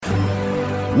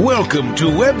Welcome to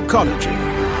Webcology.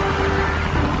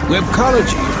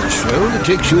 Webcology is the show that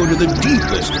takes you into the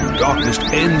deepest and darkest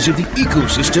ends of the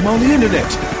ecosystem on the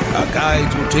internet. Our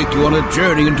guides will take you on a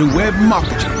journey into web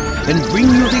marketing and bring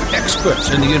you the experts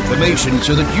and the information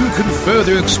so that you can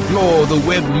further explore the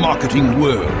web marketing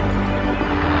world.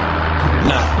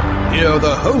 Now, here are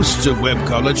the hosts of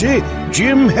Webcology,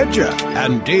 Jim Hedger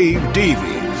and Dave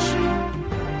Davies.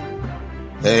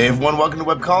 Hey everyone, welcome to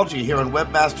Webcology here on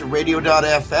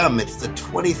WebmasterRadio.fm. It's the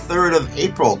 23rd of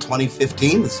April,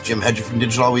 2015. This is Jim Hedger from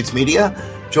Digital Always Media,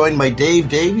 joined by Dave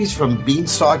Davies from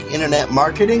Beanstalk Internet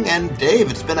Marketing. And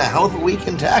Dave, it's been a hell of a week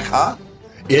in tech, huh?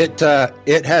 It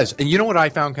has. And you know what I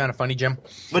found kind of funny, Jim?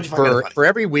 What'd you find kind of funny? For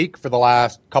every week for the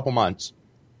last couple months,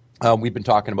 we've been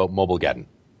talking about Mobilegeddon.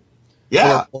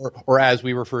 Yeah. Or as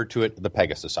we referred to it, the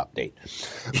Pegasus update.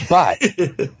 But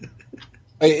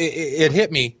it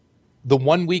hit me. The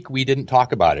 1 week we didn't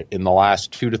talk about it in the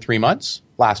last 2 to 3 months,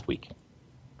 last week.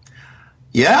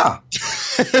 Yeah.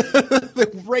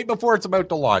 Right before it's about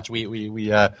to launch, we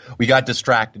got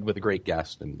distracted with a great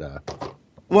guest. And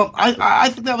well, I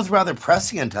think that was rather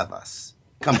prescient of us,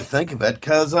 come to think of it,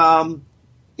 because, we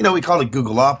call it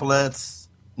Googleopolis,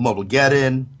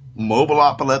 Mobilegeddon,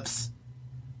 Mobileopolis.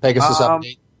 Pegasus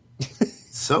update.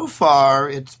 So far,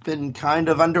 it's been kind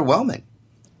of underwhelming.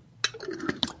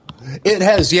 It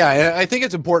has, yeah. I think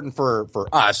it's important for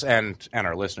us and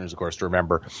our listeners, of course, to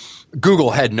remember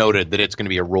Google had noted that it's going to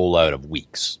be a rollout of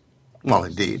weeks. Well,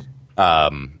 indeed.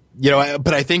 But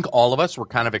I think all of us were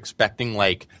kind of expecting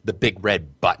like the big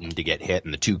red button to get hit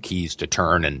and the two keys to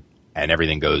turn and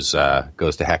everything goes to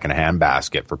heck in a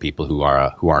handbasket for people who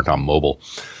aren't on mobile.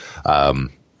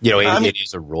 It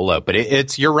is a rollout,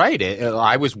 but you're right.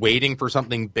 I was waiting for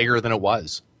something bigger than it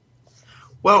was.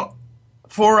 Well,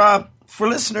 for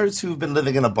listeners who've been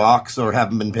living in a box or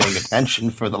haven't been paying attention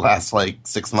for the last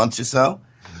 6 months or so,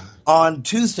 on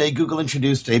Tuesday, Google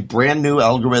introduced a brand new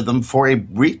algorithm for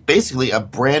basically a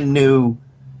brand new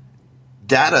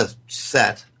data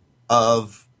set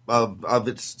of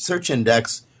its search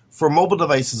index for mobile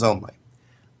devices only.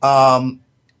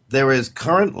 There is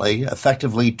currently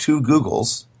effectively two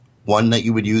Googles, one that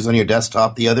you would use on your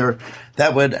desktop, the other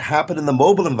that would happen in the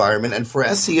mobile environment. And for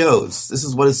SEOs, this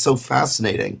is what is so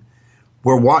fascinating.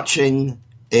 We're watching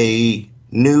a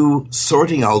new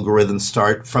sorting algorithm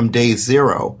start from day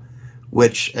zero,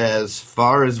 which, as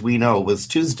far as we know, was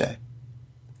Tuesday.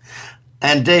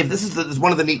 And Dave, this is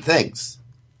one of the neat things.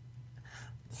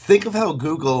 Think of how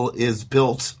Google is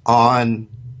built on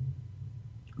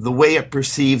the way it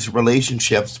perceives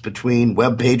relationships between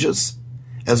web pages,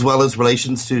 as well as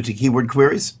relations to keyword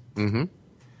queries. Mm-hmm.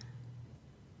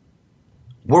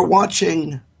 We're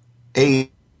watching a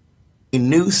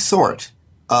new sort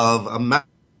of a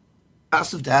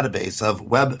massive database of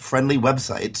web-friendly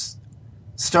websites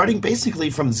starting basically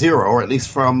from zero, or at least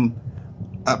from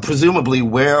presumably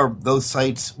where those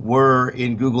sites were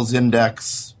in Google's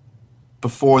index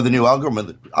before the new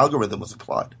algorithm was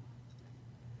applied.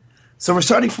 So we're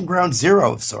starting from ground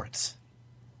zero of sorts.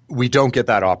 We don't get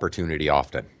that opportunity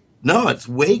often. No, it's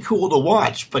way cool to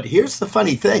watch, but here's the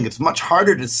funny thing. It's much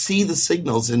harder to see the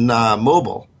signals in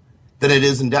mobile than it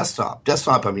is in desktop.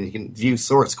 Desktop, I mean, you can view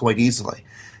source quite easily.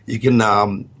 You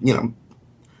can,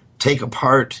 take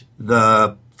apart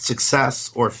the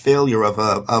success or failure of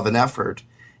an effort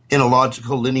in a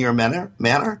logical, linear manner.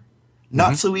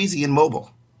 Not so easy in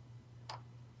mobile.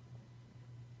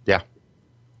 Yeah.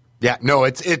 Yeah, no,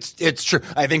 it's true.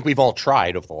 I think we've all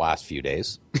tried over the last few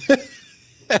days.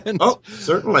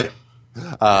 Certainly.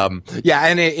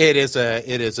 And it is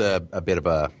a bit of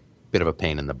a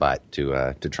pain in the butt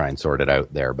to try and sort it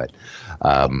out there, but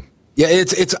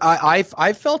I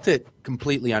felt it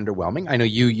completely underwhelming. I know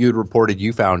you'd reported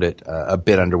you found it a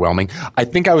bit underwhelming. I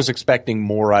think I was expecting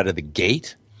more out of the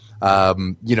gate.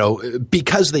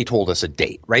 Because they told us a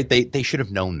date, right? They should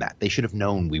have known that. They should have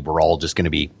known we were all just going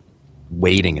to be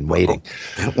waiting and waiting.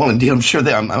 Well, indeed, I'm sure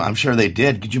they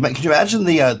did. Could you imagine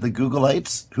the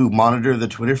Googleites who monitor the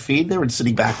Twitter feed? They were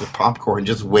sitting back with popcorn,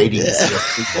 just waiting to see us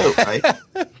freak out, right?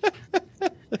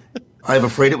 I'm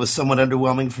afraid it was somewhat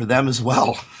underwhelming for them as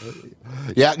well.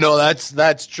 Yeah, no,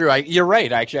 that's true. You're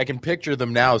right. Actually, I can picture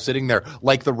them now sitting there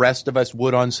like the rest of us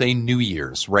would on, say, New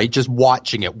Year's, right? Just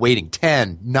watching it, waiting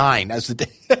 10, 9 as the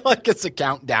day, like it's a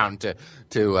countdown to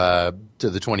the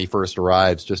 21st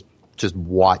arrives. Just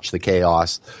watch the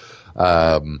chaos.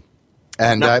 Not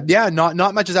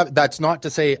much is that. That's not to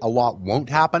say a lot won't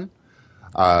happen.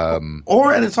 And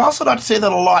it's also not to say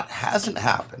that a lot hasn't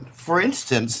happened. For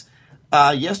instance,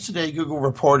 yesterday Google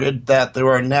reported that there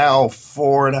are now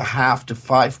 4.5% to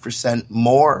 5%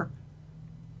 more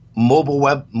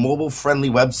mobile friendly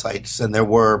websites than there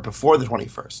were before the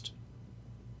 21st.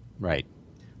 Right.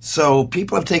 So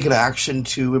people have taken action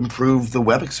to improve the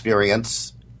web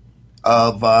experience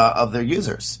of their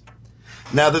users.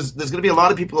 Now, there's going to be a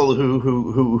lot of people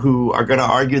who are going to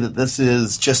argue that this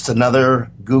is just another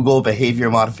Google behavior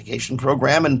modification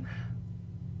program, and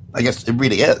I guess it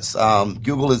really is.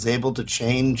 Google is able to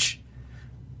change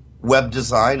web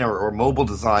design or mobile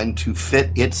design to fit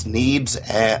its needs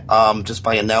just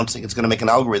by announcing it's going to make an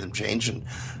algorithm change, and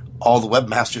all the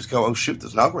webmasters go, "Oh shoot,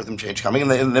 there's an algorithm change coming,"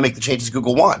 and they make the changes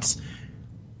Google wants.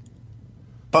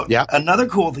 But another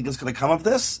cool thing that's going to come of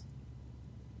this.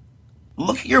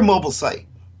 Look at your mobile site,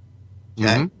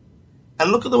 okay?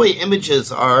 And look at the way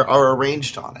images are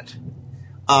arranged on it,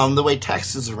 the way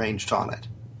text is arranged on it.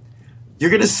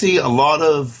 You're going to see a lot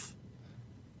of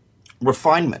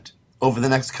refinement over the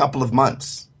next couple of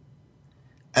months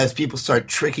as people start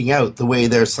tricking out the way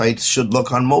their sites should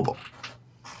look on mobile.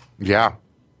 Yeah.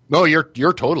 No,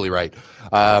 you're totally right.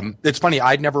 It's funny.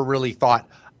 I'd never really thought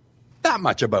that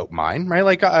much about mine, right?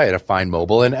 Like I had a fine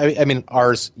mobile, and I mean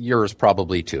yours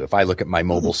probably too. If I look at my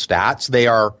mobile stats, they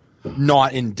are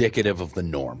not indicative of the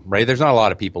norm, right? There's not a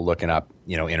lot of people looking up,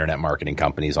 internet marketing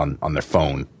companies on their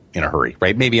phone in a hurry,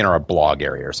 right? Maybe in our blog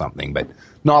area or something, but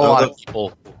not a lot of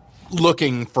people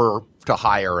looking to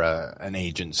hire an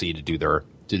agency to do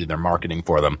their marketing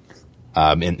for them.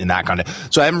 In that kind of,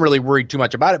 so I haven't really worried too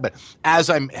much about it. But as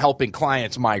I'm helping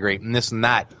clients migrate and this and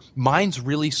that, mine's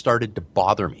really started to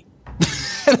bother me.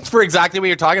 It's for exactly what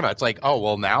you're talking about. It's like, oh,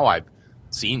 well, now I've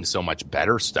seen so much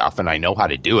better stuff and I know how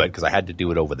to do it because I had to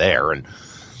do it over there. And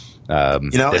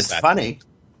it's funny.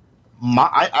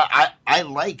 I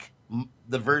like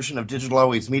the version of Digital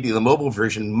Always Media, the mobile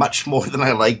version, much more than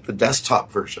I like the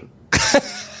desktop version.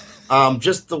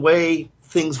 Just the way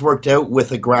things worked out with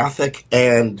the graphic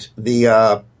and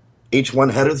the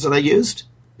H1 headers that I used.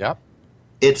 Yeah.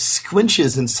 It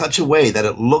squinches in such a way that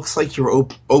it looks like you're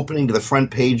opening to the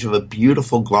front page of a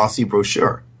beautiful glossy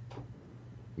brochure.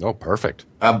 Oh, perfect.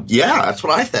 Yeah, that's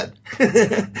what I said.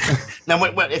 Now,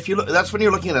 if you look, that's when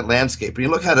you're looking at landscape. When you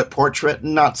look at it portrait,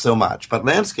 not so much. But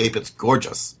landscape, it's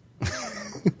gorgeous.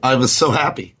 I was so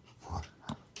happy.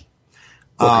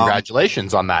 Well,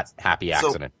 congratulations on that happy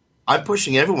accident. So I'm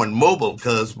pushing everyone mobile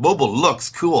because mobile looks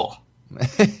cool.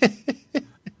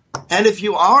 And if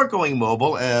you are going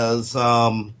mobile, as a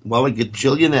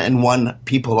gajillion and one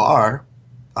people are,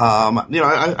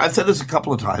 I've said this a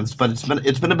couple of times, but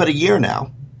it's been about a year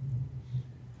now.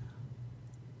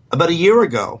 About a year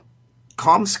ago,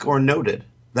 ComScore noted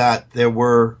that there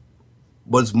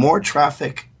was more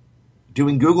traffic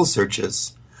doing Google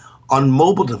searches on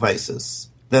mobile devices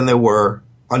than there were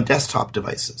on desktop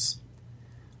devices.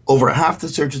 Over half the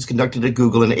searches conducted at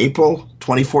Google in April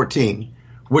 2014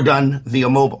 were done via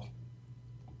mobile.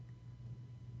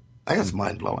 I guess it's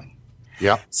mind-blowing.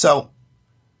 Yeah. So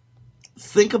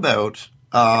think about,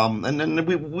 and then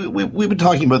we've been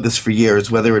talking about this for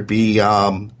years, whether it be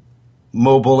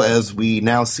mobile as we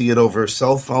now see it over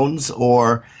cell phones,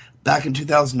 or back in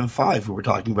 2005 we were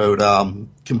talking about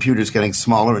computers getting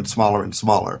smaller and smaller and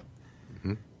smaller.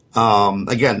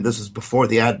 Again, this is before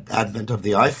the advent of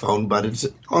the iPhone, but it's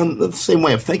on the same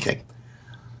way of thinking.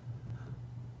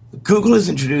 Google has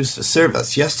introduced a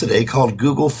service yesterday called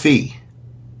Google Fi.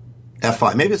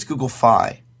 F-I. Maybe it's Google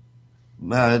Fi.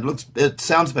 It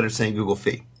sounds better saying Google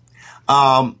Fi.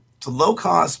 It's a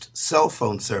low-cost cell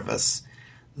phone service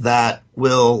that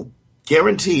will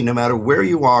guarantee no matter where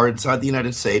you are inside the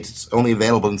United States, it's only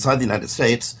available inside the United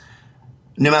States,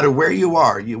 no matter where you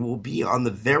are, you will be on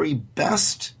the very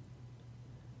best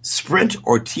Sprint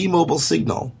or T-Mobile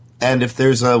signal. And if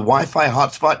there's a Wi-Fi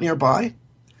hotspot nearby,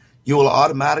 you will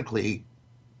automatically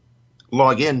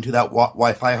log into that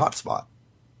Wi-Fi hotspot.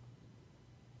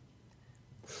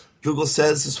 Google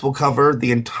says this will cover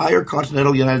the entire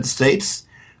continental United States.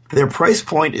 Their price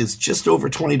point is just over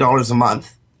 $20 a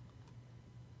month.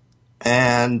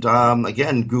 And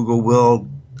again, Google will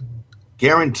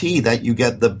guarantee that you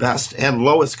get the best and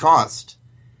lowest cost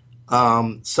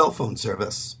cell phone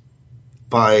service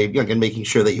by, again, making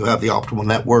sure that you have the optimal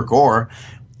network, or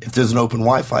if there's an open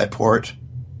Wi-Fi port,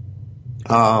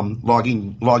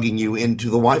 logging you into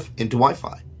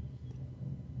Wi-Fi.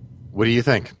 What do you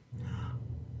think?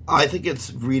 I think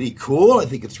it's really cool. I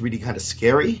think it's really kind of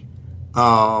scary.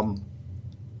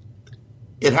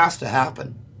 It has to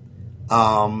happen.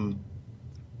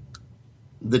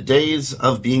 The days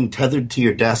of being tethered to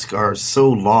your desk are so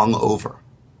long over.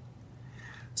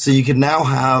 So you can now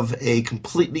have a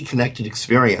completely connected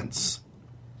experience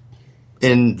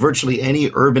in virtually any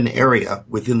urban area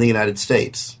within the United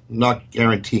States. I'm not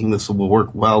guaranteeing this will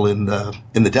work well in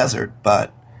the desert,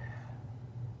 but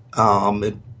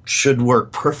It should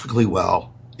work perfectly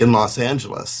well in Los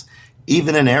Angeles,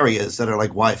 even in areas that are like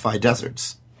Wi-Fi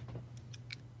deserts.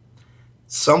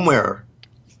 Somewhere,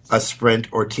 a Sprint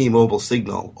or T-Mobile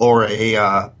signal or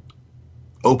a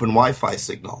open Wi-Fi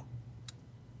signal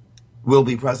will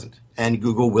be present, and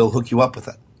Google will hook you up with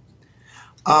it.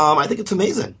 I think it's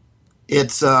amazing.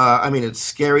 It's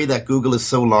scary that Google is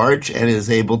so large and is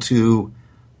able to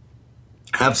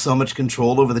have so much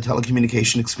control over the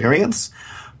telecommunication experience,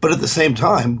 but at the same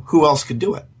time, who else could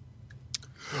do it?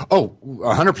 Oh,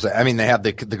 100%. I mean, they have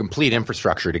the complete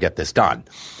infrastructure to get this done.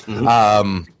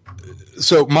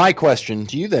 So my question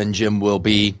to you then, Jim, will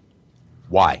be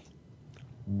why?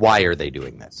 Why are they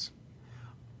doing this?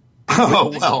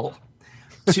 Oh, well,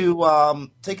 to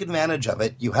take advantage of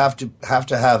it, you have to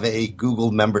have a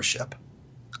Google membership.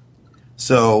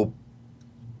 So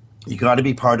you got to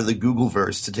be part of the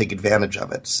Googleverse to take advantage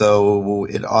of it. So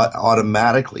it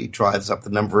automatically drives up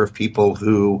the number of people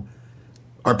who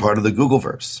are part of the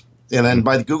Googleverse. And then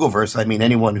by the Googleverse, I mean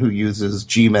anyone who uses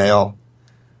Gmail,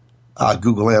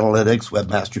 Google Analytics,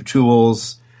 Webmaster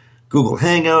Tools, Google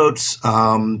Hangouts,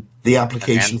 the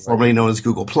application formerly known as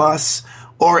Google Plus,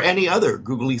 or any other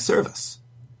Googly service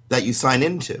that you sign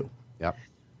into. Yep.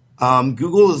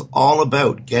 Google is all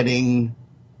about getting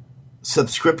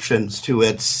subscriptions to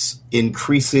its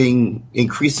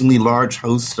increasingly large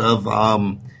host of,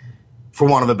 for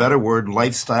want of a better word,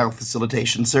 lifestyle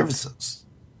facilitation services.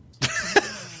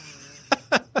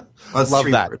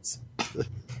 Love that. Words.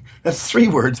 That's 3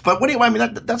 words, but what do you? I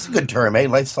mean, that's a good term, eh?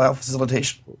 Lifestyle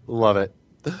facilitation. Love it.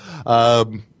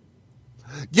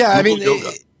 Yeah, I mean,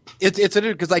 it's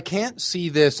because I can't see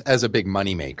this as a big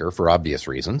moneymaker for obvious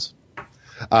reasons.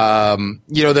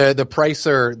 The price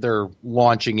they're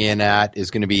launching in at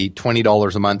is going to be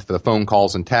 $20 a month for the phone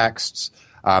calls and texts,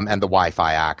 and the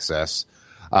Wi-Fi access,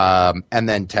 and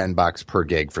then $10 per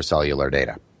gig for cellular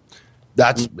data.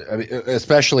 That's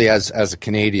especially as a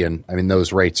Canadian. I mean,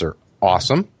 those rates are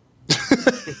awesome.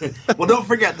 Well, don't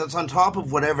forget that's on top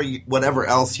of whatever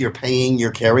else you're paying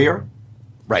your carrier.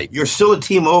 Right. You're still a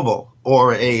T-Mobile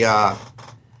or a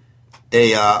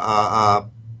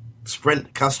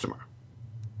Sprint customer.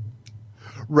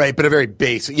 Right, but a very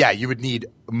basic. Yeah, you would need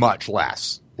much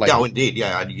less. Yeah, indeed.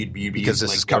 Yeah, you'd be because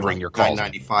this is covering your calls.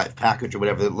 $9.95 package or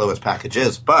whatever the lowest package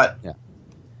is, but yeah.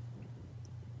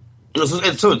 So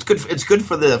it's good. It's good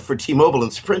for T-Mobile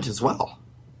and Sprint as well.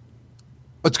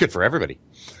 It's good for everybody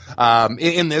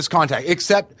in this context,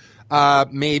 except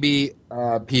maybe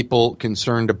people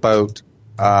concerned about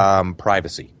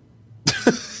privacy.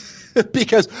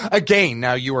 Because again,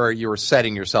 now you are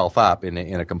setting yourself up in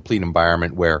a complete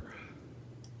environment where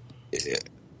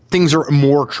things are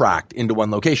more tracked into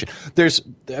one location.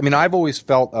 I've always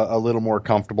felt a little more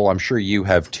comfortable. I'm sure you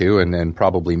have too, and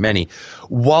probably many.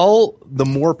 While the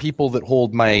more people that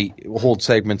hold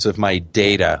segments of my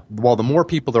data, while the more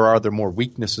people there are, the more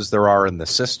weaknesses there are in the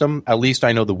system. At least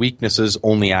I know the weaknesses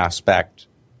only aspect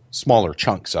smaller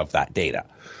chunks of that data.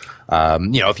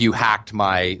 If you hacked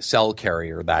my cell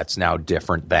carrier, that's now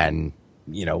different than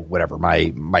whatever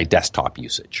my desktop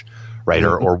usage, right,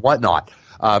 or whatnot.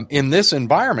 In this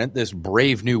environment, this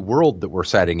brave new world that we're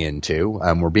setting into,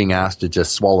 we're being asked to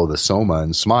just swallow the soma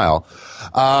and smile.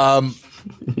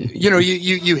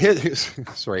 You hit.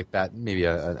 Sorry, that maybe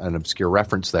an obscure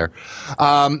reference there.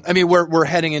 We're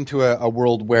heading into a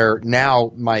world where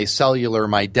now my cellular,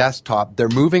 my desktop, they're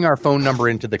moving our phone number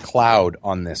into the cloud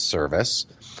on this service.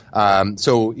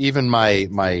 So even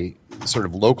my sort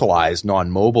of localized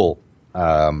non-mobile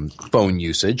phone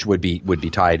usage would be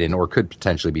tied in, or could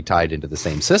potentially be tied into the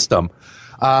same system.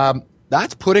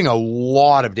 That's putting a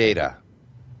lot of data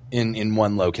in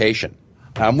one location,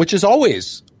 which is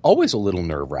always a little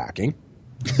nerve-wracking.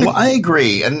 Well, I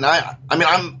agree, and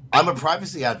I'm a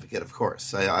privacy advocate, of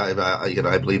course. I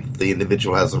believe the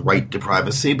individual has a right to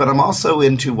privacy, but I'm also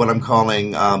into what I'm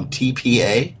calling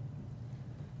TPA,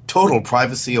 total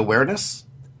privacy awareness.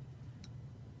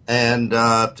 And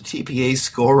the TPA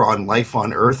score on life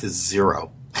on Earth is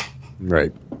 0.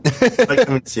 Right.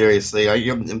 Seriously,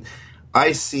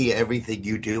 I see everything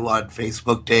you do on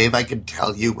Facebook, Dave. I can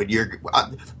tell you when you're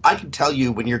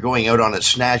going out on a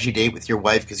snazzy date with your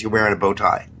wife because you're wearing a bow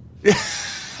tie. And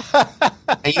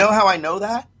you know how I know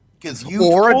that? Because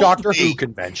or a Doctor Who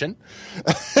convention.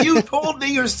 You told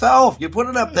me yourself. You put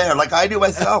it up there like I do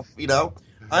myself.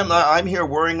 I'm here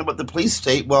worrying about the police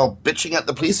state while bitching at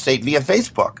the police state via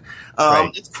Facebook.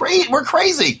 Right. It's crazy. We're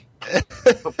crazy.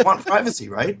 But want privacy,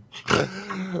 right?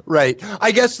 Right.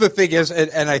 I guess the thing is,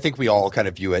 and I think we all kind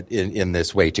of view it in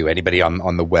this way too. Anybody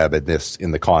on the web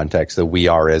in the context that we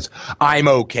are is, I'm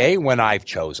okay when I've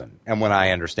chosen and when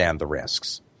I understand the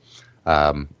risks.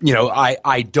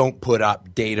 I don't put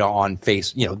up data on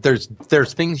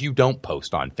there's things you don't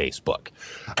post on Facebook.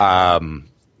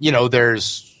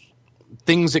 There's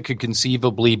things that could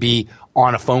conceivably be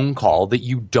on a phone call that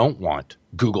you don't want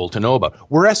Google to know about.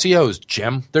 We're SEOs,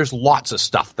 Jim. There's lots of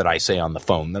stuff that I say on the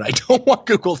phone that I don't want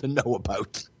Google to know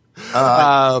about.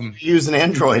 Use an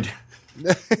Android.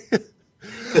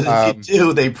 If you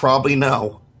do, they probably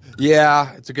know.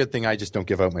 Yeah, it's a good thing I just don't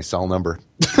give out my cell number.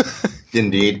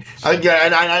 Indeed. I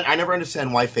never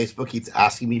understand why Facebook keeps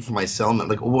asking me for my cell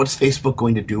number. Like, what's Facebook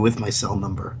going to do with my cell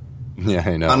number? Yeah,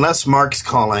 I know. Unless Mark's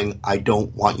calling, I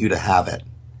don't want you to have it.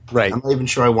 Right. I'm not even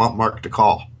sure I want Mark to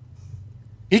call.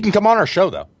 He can come on our show,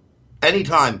 though.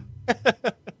 Anytime.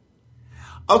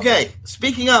 Okay,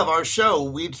 speaking of our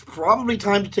show, it's probably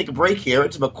time to take a break here.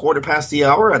 It's about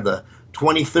 1:15 at the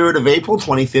 23rd of April,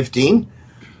 2015.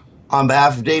 On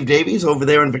behalf of Dave Davies over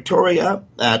there in Victoria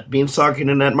at Beanstalk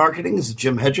Internet Marketing, this is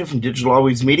Jim Hedger from Digital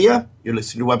Always Media. You're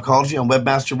listening to Webcology on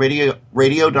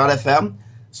WebmasterRadio.fm.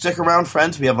 Stick around,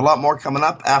 friends. We have a lot more coming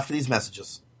up after these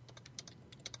messages.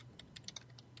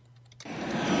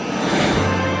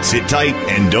 Sit tight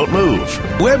and don't move.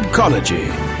 Webcology.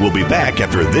 We'll be back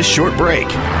after this short break.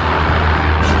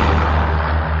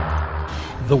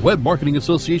 The Web Marketing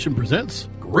Association presents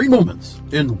Great Moments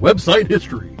in Website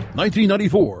History.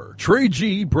 1994, Trey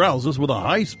G browses with a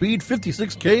high-speed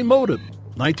 56K modem.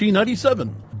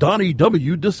 1997, Donnie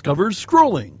W discovers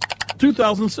scrolling.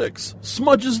 2006,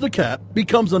 Smudges the cat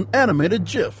becomes an animated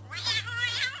GIF.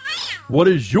 What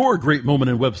is your great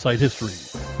moment in website history?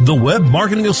 The Web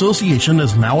Marketing Association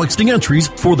is now accepting entries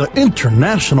for the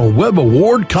International Web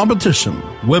Award Competition.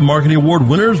 Web Marketing Award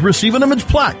winners receive an image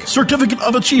plaque, certificate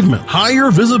of achievement, higher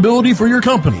visibility for your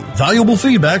company, valuable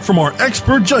feedback from our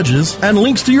expert judges, and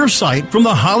links to your site from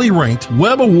the highly ranked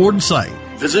Web Award site.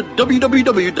 Visit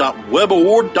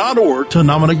www.webaward.org to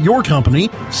nominate your company,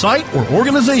 site, or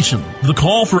organization. The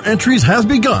call for entries has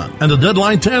begun, and the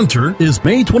deadline to enter is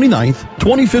May 29th,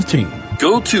 2015.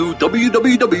 Go to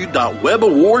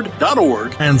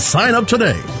www.webaward.org and sign up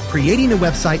today. Creating a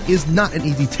website is not an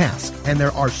easy task, and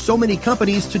there are so many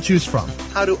companies to choose from.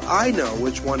 How do I know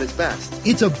which one is best?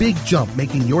 It's a big jump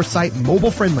making your site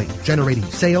mobile-friendly, generating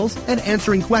sales, and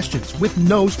answering questions with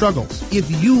no struggles.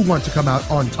 If you want to come out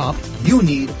on top, you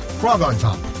need Frog on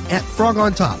Top. At Frog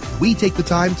on Top, we take the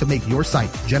time to make your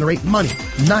site generate money,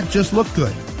 not just look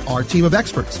good. Our team of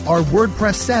experts are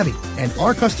WordPress savvy, and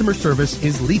our customer service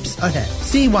is leaps ahead.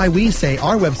 See why we say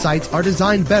our websites are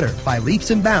designed better by leaps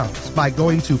and bounds by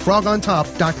going to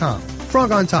frogontop.com.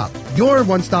 Frog on Top, your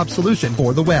one-stop solution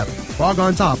for the web.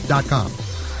 frogontop.com.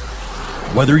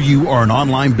 Whether you are an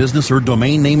online business or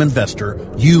domain name investor,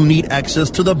 you need access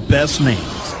to the best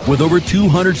names. With over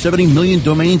 270 million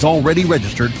domains already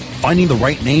registered, finding the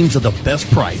right names at the best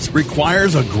price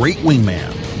requires a great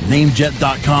wingman.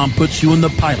 Namejet.com puts you in the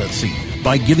pilot seat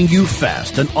by giving you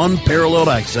fast and unparalleled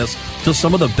access to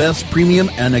some of the best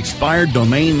premium and expired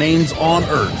domain names on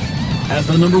earth. As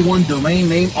the #1 domain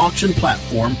name auction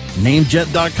platform,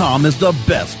 Namejet.com is the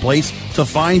best place to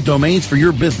find domains for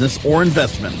your business or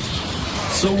investment.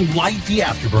 So light the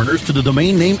afterburners to the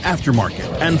domain name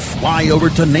aftermarket and fly over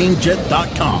to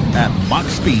Namejet.com at Mach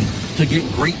speed to get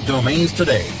great domains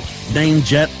today.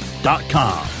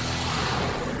 Namejet.com.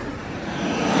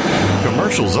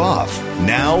 Commercials off.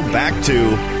 Now back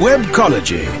to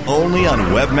Webcology. only on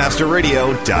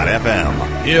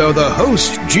WebmasterRadio.fm. Here are the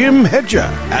hosts, Jim Hedger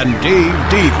and Dave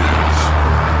Davies.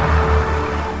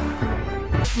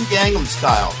 Gangnam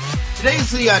Style. Today's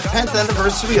the 10th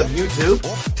anniversary of YouTube.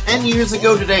 10 years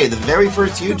ago today, the very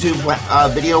first YouTube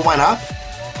video went up.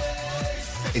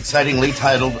 Excitingly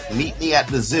titled Meet Me at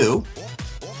the Zoo.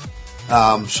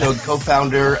 Showed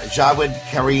co-founder Jawed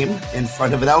Karim in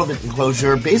front of an elephant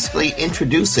enclosure, basically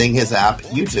introducing his app,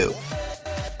 YouTube.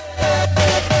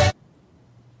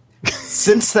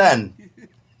 Since then,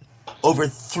 over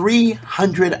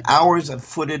 300 hours of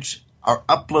footage are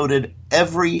uploaded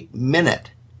every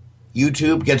minute.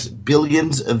 YouTube gets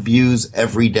billions of views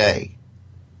every day.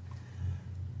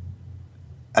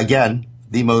 Again,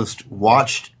 the most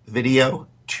watched video,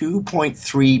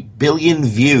 2.3 billion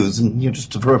views. And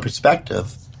just for a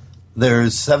perspective,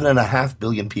 there's 7.5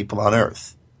 billion people on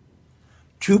Earth.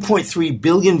 2.3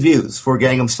 billion views for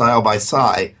Gangnam Style by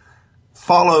Psy,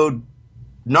 followed,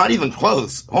 not even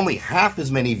close, only half as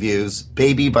many views,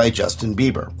 Baby by Justin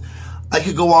Bieber. I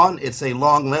could go on, it's a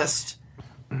long list,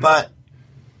 but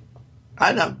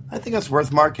I don't know, I think that's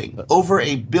worth marking. Over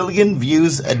 1 billion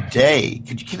views a day.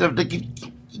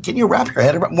 Can you wrap your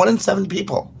head around 1 in 7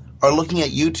 people are looking at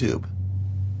YouTube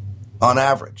on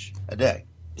average a day?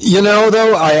 You know,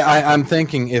 though, I'm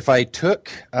thinking if I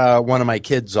took one of my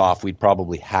kids off, we'd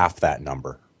probably half that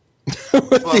number.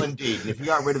 Well, indeed. If you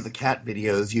got rid of the cat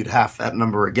videos, you'd half that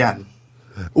number again.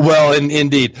 Well,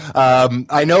 indeed.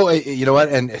 I know, you know what,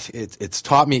 and it's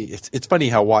taught me, it's funny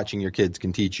how watching your kids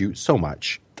can teach you so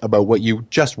much about what you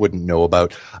just wouldn't know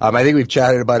about. I think we've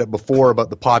chatted about it before, about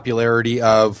the popularity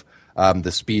of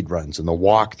the speed runs and the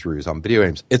walkthroughs on video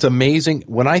games. It's amazing.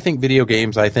 When I think video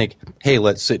games, I think, hey,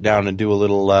 let's sit down and do a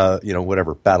little,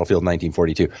 whatever, Battlefield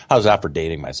 1942. How's that for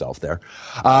dating myself there?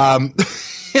 Or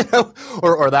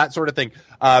that sort of thing.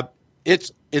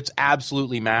 It's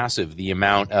absolutely massive, the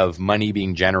amount of money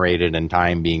being generated and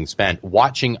time being spent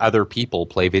watching other people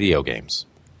play video games.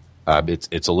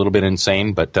 It's a little bit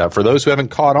insane, but for those who haven't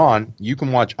caught on, you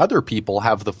can watch other people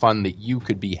have the fun that you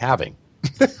could be having.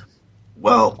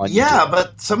 Well, yeah,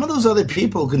 but some of those other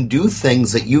people can do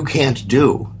things that you can't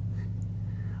do.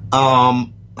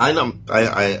 I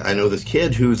know this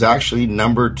kid who's actually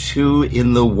number 2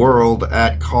 in the world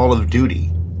at Call of Duty.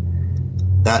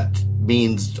 That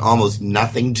means almost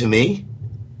nothing to me,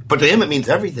 but to him it means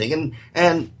everything.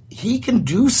 And he can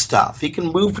do stuff. He can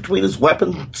move between his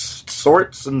weapon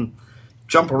sorts and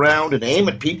jump around and aim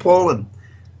at people, and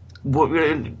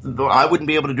I wouldn't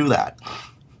be able to do that.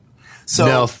 So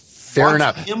no, fair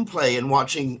enough. Watching him play and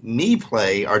watching me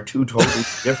play are two totally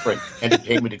different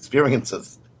entertainment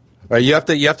experiences. All right, you have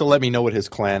to let me know what his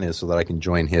clan is so that I can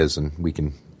join his and we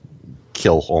can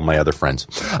kill all my other friends.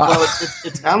 Well,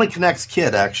 it's Alan Connect's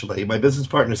kid, actually. My business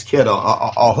partner's kid.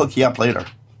 I'll hook you up later.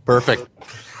 Perfect.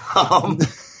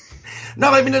 No,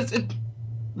 I mean,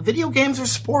 video games are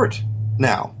sport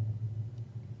now.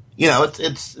 You know,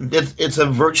 it's a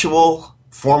virtual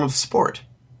form of sport.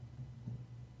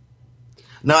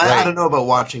 Now, right. I don't know about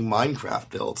watching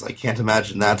Minecraft builds. I can't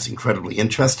imagine that's incredibly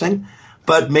interesting,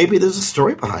 but maybe there's a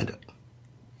story behind it.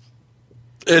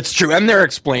 It's true, and they're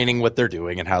explaining what they're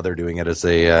doing and how they're doing it as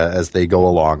they go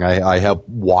along. I have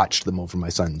watched them over my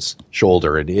son's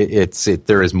shoulder, and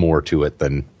there is more to it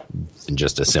than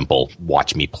just a simple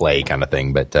watch me play kind of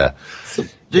thing. But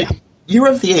You're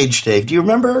of the age, Dave. Do you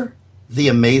remember the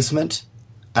amazement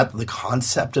at the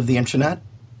concept of the internet?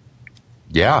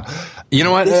 Yeah. You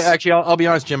know what? Actually, I'll be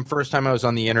honest, Jim. First time I was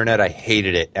on the internet, I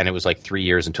hated it, and it was like 3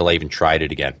 years until I even tried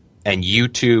it again. And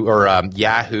YouTube or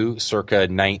Yahoo, circa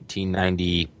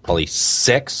 1990, probably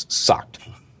 6, sucked.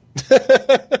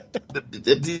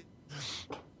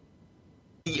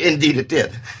 Indeed, it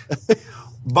did.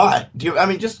 But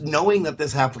just knowing that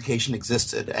this application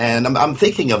existed, and I'm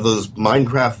thinking of those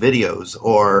Minecraft videos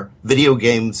or video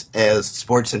games as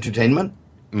sports entertainment.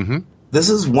 Mm-hmm. This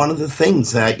is one of the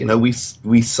things that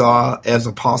we saw as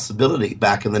a possibility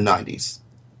back in the 90s.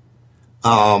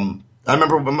 I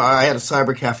remember when I had a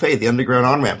cyber cafe, the underground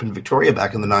on-ramp in Victoria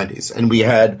back in the 90s, and we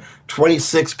had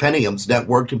 26 Pentiums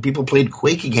networked, and people played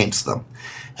Quake against them.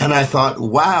 And I thought,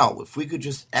 wow, if we could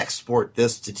just export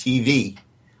this to TV,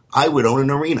 I would own an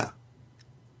arena.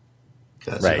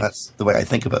 Because that's the way I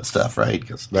think about stuff, right?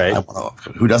 Because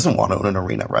who doesn't want to own an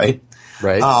arena, right?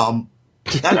 Right.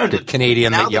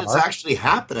 Canadian now that you that it's are. actually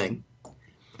happening,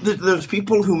 there's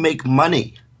people who make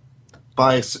money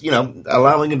by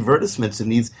allowing advertisements in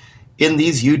these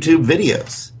YouTube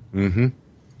videos. Mm-hmm.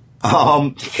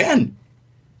 Again,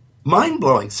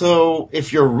 mind-blowing. So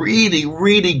if you're really,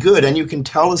 really good and you can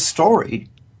tell a story,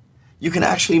 you can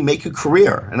actually make a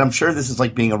career. And I'm sure this is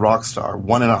like being a rock star.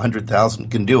 1 in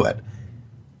 100,000 can do it.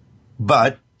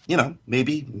 But,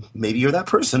 maybe you're that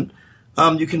person.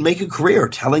 You can make a career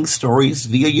telling stories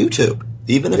via YouTube,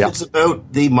 even if it's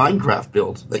about the Minecraft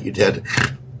build that you did.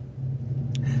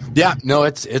 Yeah, no,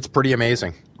 it's pretty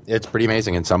amazing. It's pretty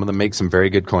amazing, and some of them make some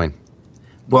very good coin.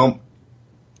 Well,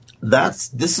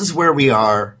 this is where we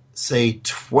are, say,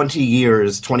 20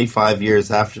 years, 25 years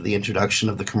after the introduction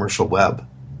of the commercial web.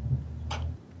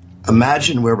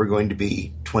 Imagine where we're going to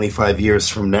be 25 years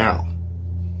from now.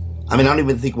 I mean, I don't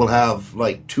even think we'll have,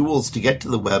 tools to get to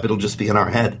the web. It'll just be in our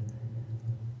head.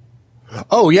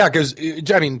 Oh, yeah, because,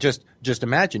 just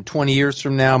imagine 20 years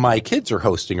from now, my kids are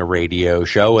hosting a radio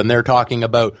show, and they're talking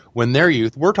about, when they're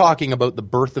youth, we're talking about the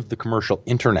birth of the commercial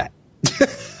internet.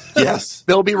 Yes.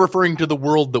 They'll be referring to the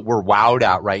world that we're wowed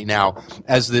at right now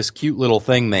as this cute little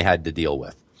thing they had to deal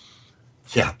with.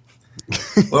 Yeah.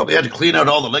 Well, we had to clean out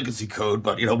all the legacy code,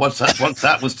 but, once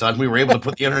that was done, we were able to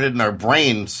put the internet in our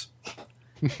brains.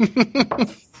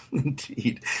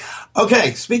 Indeed.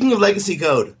 Okay, speaking of legacy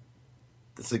code,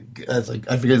 I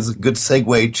figure this is a good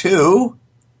segue to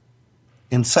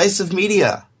Incisive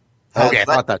Media. Okay, I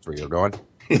thought that's where you were going.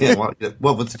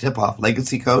 What was the tip-off?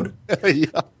 Legacy code?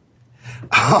 Yeah.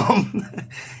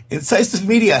 Incisive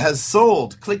Media has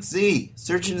sold ClickZ,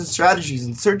 Search Engine Strategies,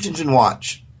 and Search Engine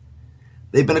Watch.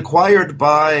 They've been acquired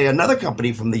by another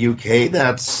company from the UK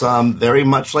that's very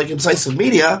much like Incisive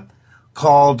Media,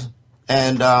 called,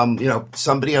 and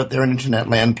somebody out there in internet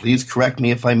land, please correct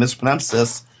me if I mispronounce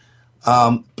this,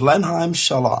 Blenheim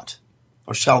Shallot,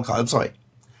 or Shalcott. I'm sorry,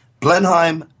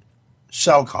 Blenheim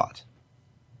Shalcott.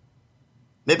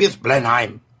 Maybe it's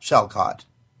Blenheim Shalcott.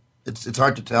 It's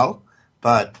hard to tell,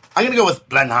 but I'm going to go with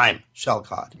Blenheim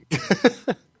Shalcott.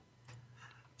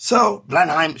 So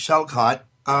Blenheim Shalcott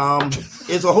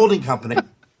is a holding company.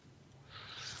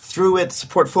 Through its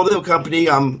portfolio company,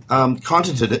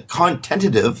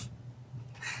 Contentative.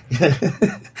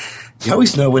 You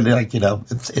always know when,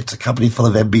 it's a company full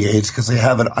of MBAs because they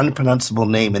have an unpronounceable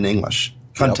name in English.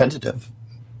 Contentative.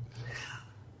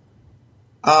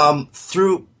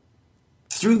 Through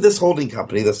this holding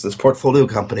company, this portfolio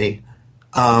company,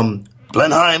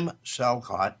 Blenheim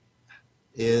Shalcott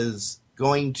is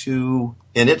going to,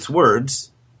 in its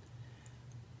words,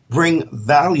 bring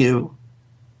value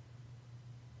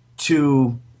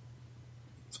to.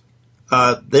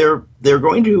 They're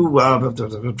going to.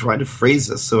 I'm trying to phrase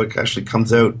this so it actually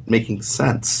comes out making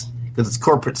sense because it's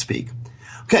corporate speak.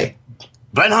 Okay,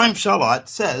 Blenheim Shalcott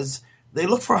says they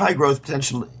look for high growth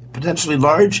potentially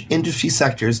large industry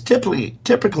sectors,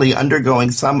 typically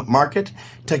undergoing some market,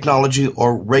 technology,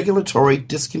 or regulatory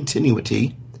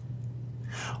discontinuity,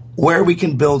 where we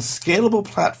can build scalable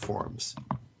platforms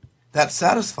that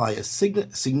satisfy a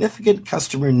significant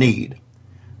customer need,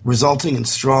 resulting in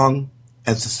strong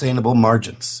and sustainable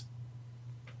margins.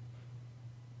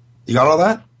 You got all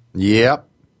that? Yep.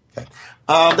 Okay.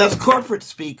 That's corporate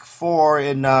speak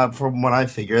from what I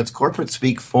figure. It's corporate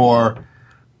speak for,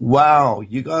 wow,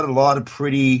 you got a lot of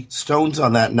pretty stones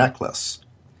on that necklace.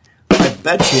 I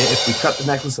bet you if we cut the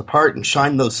necklace apart and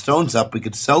shine those stones up, we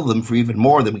could sell them for even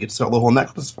more than we could sell the whole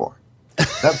necklace for.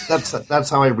 That's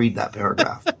how I read that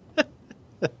paragraph.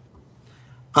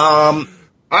 I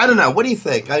don't know. What do you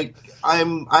think?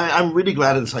 I'm really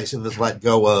glad Incisive has let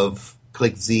go of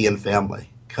ClickZ and Family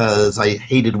because I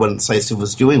hated what Incisive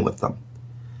was doing with them.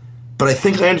 But I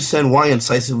think I understand why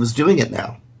Incisive was doing it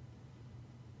now.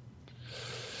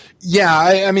 Yeah,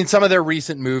 I mean, some of their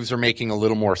recent moves are making a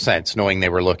little more sense, knowing they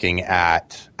were looking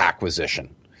at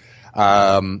acquisition.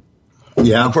 Of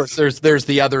course, there's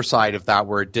the other side of that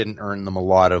where it didn't earn them a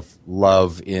lot of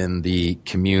love in the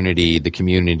community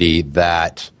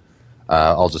that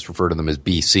I'll just refer to them as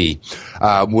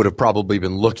BC, would have probably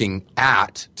been looking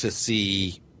at to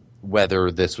see whether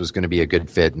this was going to be a good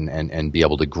fit and be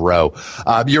able to grow.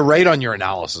 You're right on your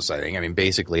analysis, I think. I mean,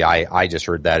 basically, I just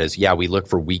heard that as, we look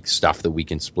for weak stuff that we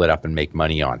can split up and make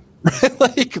money on.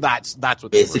 Like, that's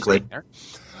what they were saying there.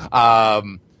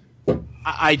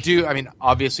 I do, I mean,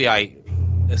 obviously,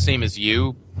 the same as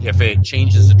you, if it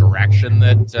changes the direction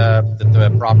that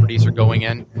the properties are going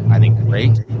in, I think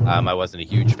great. I wasn't a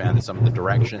huge fan of some of the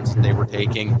directions they were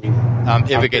taking.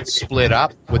 If it gets split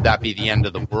up, would that be the end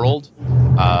of the world?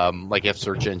 Like if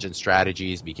Search Engine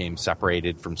Strategies became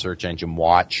separated from Search Engine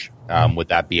Watch, would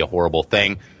that be a horrible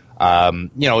thing?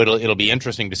 It'll be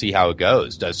interesting to see how it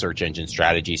goes. Does Search Engine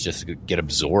Strategies just get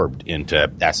absorbed into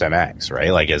SMX,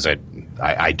 right? Like,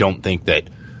 I don't think that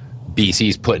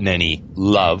BC's putting any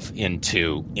love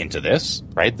into this,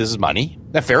 right? This is money.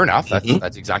 Fair enough.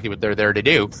 That's exactly what they're there to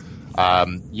do.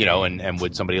 And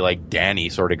would somebody like Danny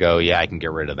sort of go, I can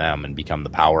get rid of them and become the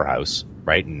powerhouse,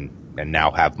 right? And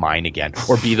now have mine again,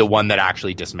 or be the one that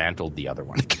actually dismantled the other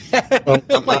one.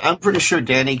 I'm pretty sure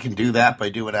Danny can do that by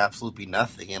doing absolutely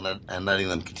nothing and letting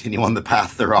them continue on the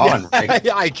path they're on, right?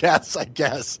 I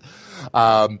guess.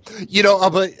 But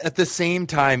at the same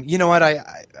time, you know what?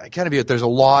 I kind of view it. There's a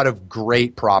lot of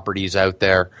great properties out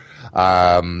there, to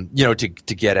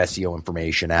get SEO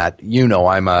information at.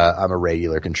 I'm a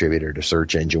regular contributor to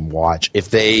Search Engine Watch. If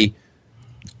they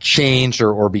changed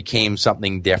or became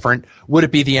something different, would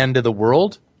it be the end of the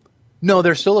world? No,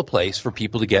 there's still a place for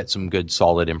people to get some good,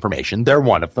 solid information. They're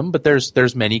one of them, but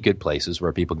there's many good places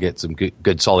where people get some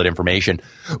good, solid information.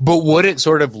 But would it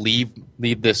sort of leave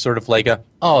this sort of like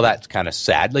that's kind of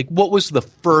sad? Like, what was the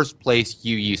first place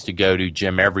you used to go to,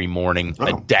 Jim, every morning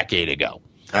a decade ago?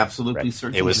 Absolutely, right.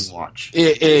 Search Engine Watch.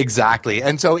 Exactly.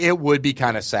 And so it would be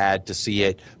kind of sad to see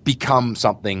it become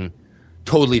something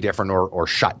totally different or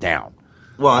shut down.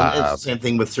 Well, it's the same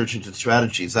thing with Search Engine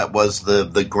Strategies. That was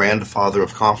the grandfather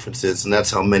of conferences, and that's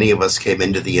how many of us came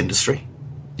into the industry.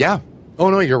 Yeah.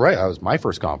 Oh, no, you're right. My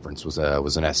first conference was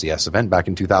an SES event back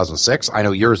in 2006. I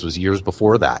know yours was years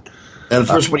before that. And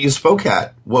the first one you spoke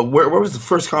at, where was the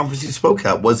first conference you spoke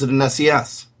at? Was it an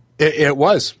SES? It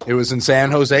was in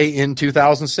San Jose in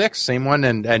 2006, same one.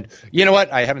 And you know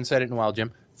what? I haven't said it in a while,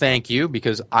 Jim. Thank you,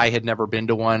 because I had never been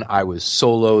to one. I was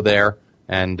solo there,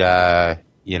 and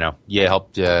you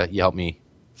helped me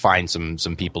find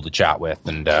some people to chat with,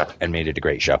 and made it a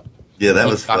great show. Yeah, that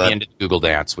was got fun. me into Google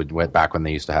Dance. We went back when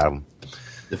they used to have them.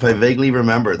 If I vaguely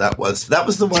remember, that was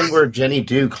the one where Jenny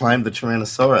Dew climbed the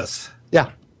Tyrannosaurus. Yeah.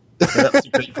 So that was a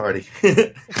great party.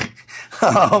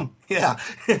 Yeah.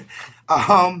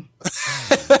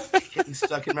 Getting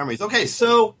stuck in memories. Okay,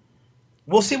 so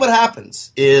we'll see what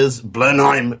happens. Is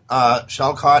Blenheim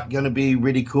Shalcott going to be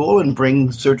really cool and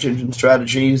bring search engine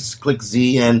strategies,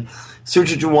 ClickZ, and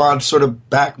search engine watch sort of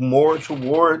back more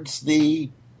towards the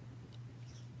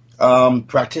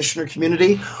practitioner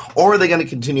community, or are they going to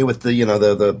continue with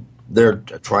they're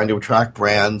trying to attract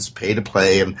brands, pay to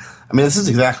play, and I mean this is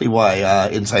exactly why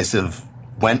Incisive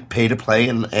went pay to play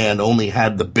and only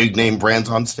had the big name brands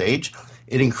on stage.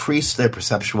 It increased their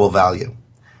perceptual value.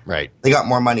 Right. They got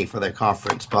more money for their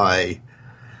conference by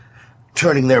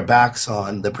turning their backs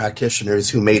on the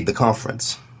practitioners who made the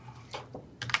conference.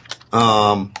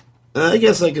 I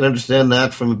guess I can understand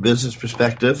that from a business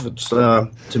perspective. It's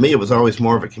to me, it was always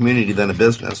more of a community than a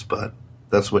business, but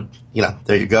that's what,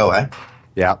 there you go, eh?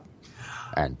 Yeah.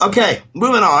 And okay,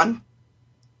 moving on.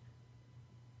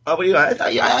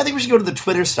 I think we should go to the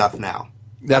Twitter stuff now.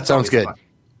 That sounds good. Fun.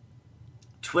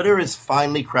 Twitter is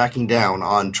finally cracking down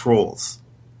on trolls.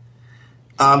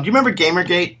 Do you remember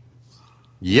Gamergate?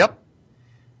 Yep.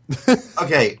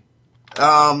 Okay.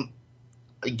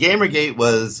 Gamergate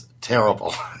was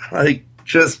terrible. Like,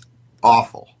 just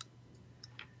awful.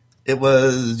 It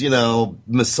was,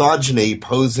 misogyny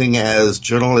posing as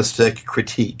journalistic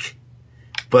critique.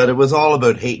 But it was all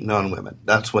about hating on women.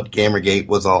 That's what Gamergate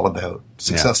was all about.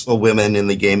 Successful women in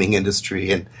the gaming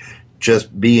industry and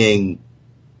just being...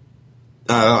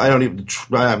 I don't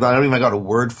even got a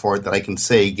word for it that I can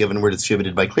say, given we're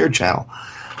distributed by Clear Channel.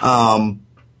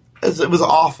 It was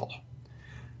awful.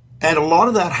 And a lot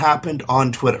of that happened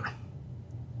on Twitter.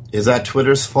 Is that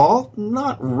Twitter's fault?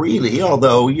 Not really,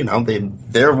 although,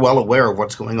 they're well aware of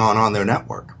what's going on their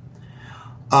network.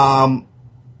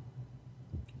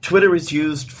 Twitter is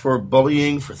used for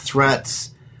bullying, for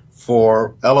threats,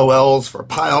 for LOLs, for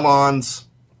pile-ons,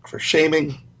 for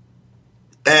shaming.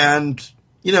 And,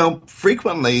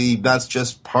 frequently that's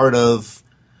just part of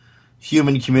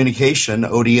human communication,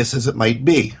 odious as it might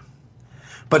be.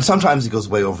 But sometimes it goes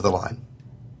way over the line.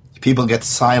 People get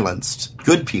silenced.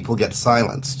 Good people get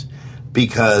silenced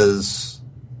because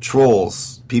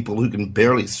trolls, people who can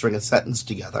barely string a sentence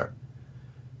together,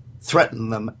 threaten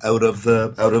them out of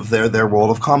their role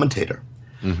of commentator.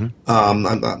 Mm-hmm.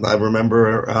 I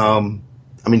remember,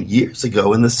 years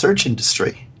ago in the search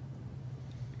industry,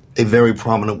 a very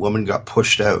prominent woman got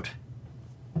pushed out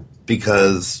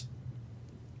because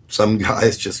some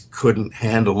guys just couldn't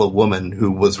handle a woman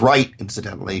who was right,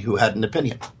 incidentally, who had an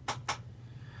opinion.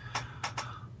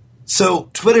 So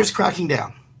Twitter's cracking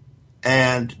down,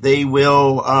 and they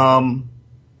will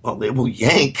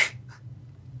yank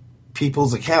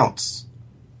people's accounts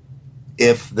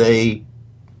if they,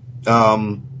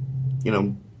 have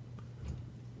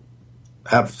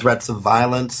threats of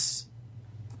violence,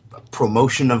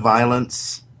 promotion of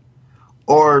violence,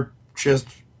 or just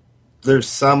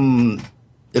there's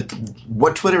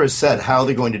what Twitter has said, how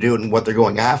they're going to do it and what they're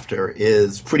going after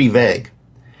is pretty vague.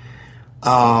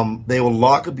 They will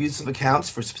lock abusive accounts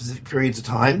for specific periods of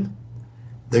time.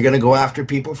 They're going to go after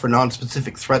people for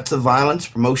non-specific threats of violence,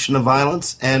 promotion of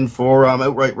violence, and for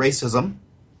outright racism.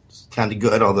 It's kind of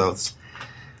good, although it's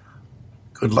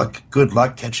good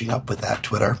luck catching up with that,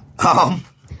 Twitter. I'd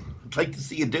like to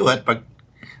see you do it,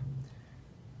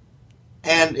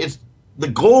 and the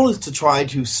goal is to try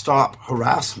to stop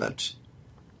harassment,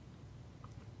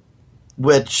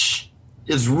 which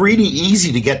is really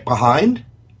easy to get behind.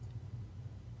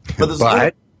 But there's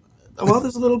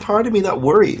a little part of me that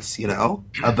worries,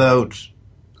 about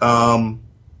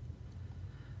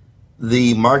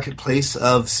the marketplace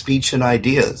of speech and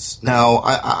ideas. Now,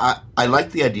 I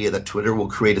like the idea that Twitter will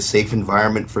create a safe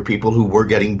environment for people who were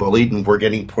getting bullied and were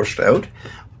getting pushed out.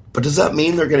 But does that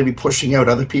mean they're going to be pushing out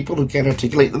other people who can't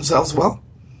articulate themselves well?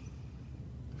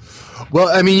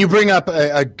 Well, you bring up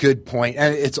a good point,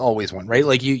 and it's always one, right?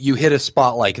 Like you hit a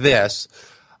spot like this.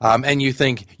 And you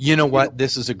think, you know what,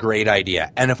 this is a great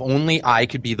idea. And if only I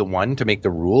could be the one to make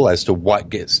the rule as to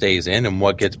what stays in and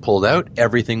what gets pulled out,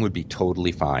 everything would be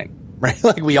totally fine, right?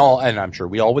 Like and I'm sure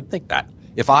we all would think that.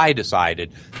 If I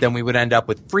decided, then we would end up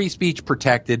with free speech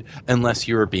protected unless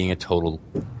you were being a total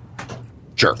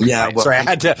jerk. Yeah. Right? Well, sorry, I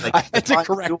had to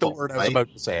correct the word I was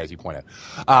about to say, as you point out.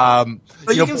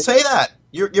 But you can say that.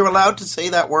 You're allowed to say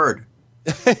that word.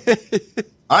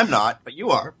 I'm not, but you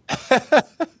are.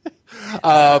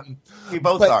 We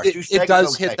both are. It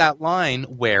does hit that line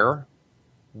where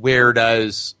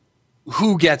does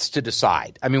who gets to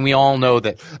decide? I mean, we all know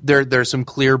that there's some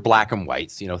clear black and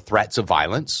whites. Threats of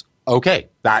violence. Okay,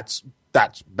 that's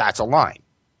a line.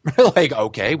 Like,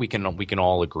 okay, we can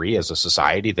all agree as a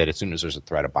society that as soon as there's a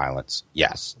threat of violence,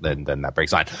 yes, then that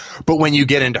breaks line. But when you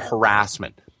get into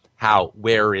harassment,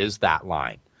 where is that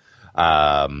line?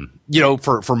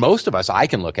 For most of us, I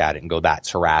can look at it and go, that's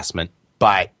harassment.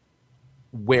 But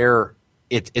where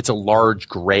it's a large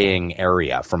graying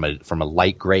area from a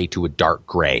light gray to a dark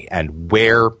gray, and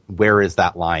where is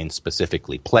that line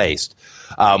specifically placed?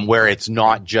 Where it's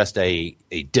not just a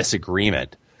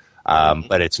disagreement.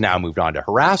 But it's now moved on to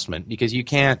harassment, because you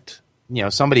can't,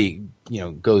 somebody,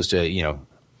 goes to,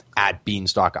 at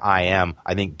Beanstalk I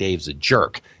think Dave's a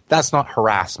jerk. That's not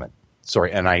harassment.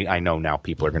 Sorry. And I know now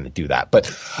people are going to do that, but,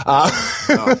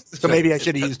 so maybe I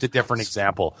should have used a different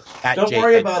example. Don't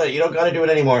worry about it. You don't got to do it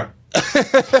anymore.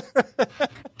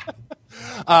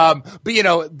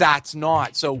 But that's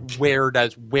not. So where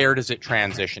does it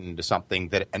transition into something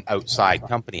that an outside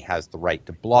company has the right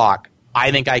to block?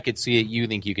 I think I could see it. You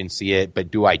think you can see it, but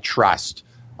do I trust,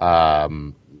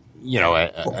 an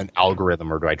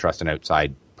algorithm, or do I trust an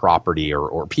outside property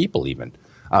or people even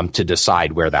to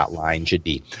decide where that line should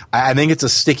be? I think it's a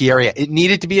sticky area. It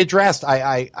needed to be addressed.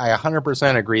 I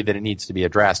 100% agree that it needs to be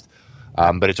addressed,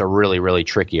 but it's a really, really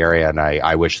tricky area, and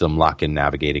I wish them luck in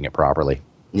navigating it properly.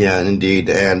 Yeah, indeed.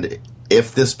 And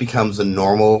if this becomes a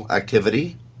normal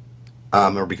activity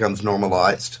or becomes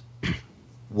normalized,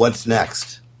 what's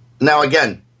next? Now,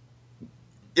 again,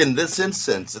 in this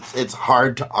instance, it's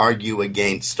hard to argue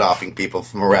against stopping people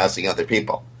from harassing other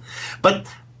people. But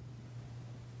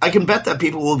I can bet that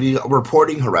people will be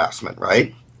reporting harassment,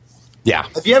 right? Yeah.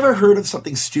 Have you ever heard of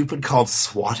something stupid called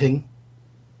swatting?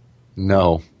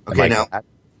 No. Okay, now,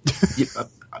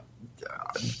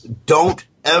 don't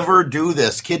ever do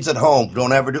this. Kids at home,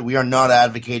 don't ever do. We are not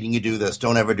advocating you do this.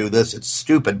 Don't ever do this. It's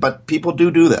stupid, but people do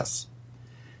this.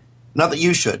 Not that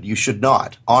you should. You should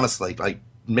not. Honestly,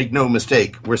 make no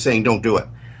mistake. We're saying don't do it.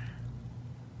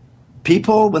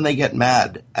 People, when they get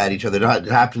mad at each other, it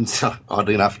happens,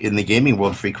 oddly enough, in the gaming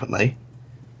world frequently,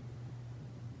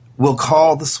 will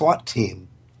call the SWAT team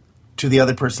to the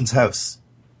other person's house.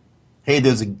 Hey,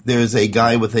 there's a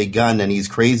guy with a gun, and he's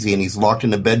crazy, and he's locked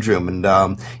in a bedroom,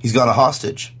 and he's got a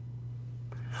hostage.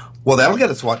 Well, that'll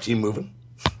get a SWAT team moving.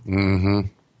 Mm-hmm.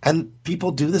 And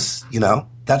people do this,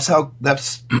 That's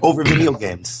over video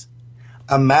games.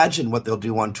 Imagine what they'll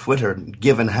do on Twitter,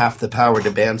 given half the power to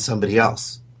ban somebody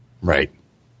else. Right.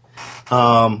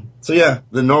 So yeah,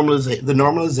 the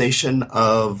normalization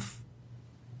of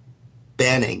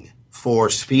banning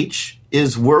for speech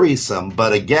is worrisome.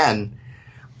 But again,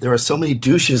 there are so many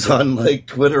douches on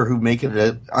Twitter who make it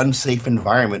an unsafe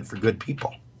environment for good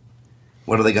people.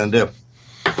 What are they going to do?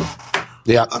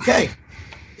 Yeah. Okay.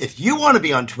 If you want to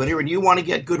be on Twitter and you want to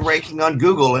get good ranking on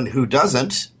Google, and who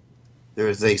doesn't,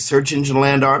 there's a Search Engine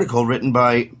Land article written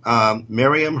by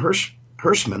Miriam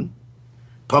Hirschman,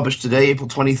 published today, April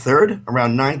 23rd,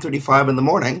 around 9:35 in the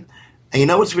morning. And you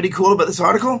know what's really cool about this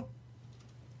article?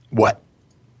 What?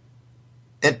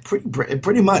 It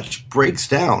pretty much breaks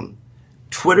down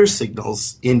Twitter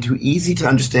signals into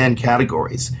easy-to-understand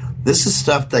categories. This is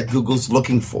stuff that Google's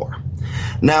looking for.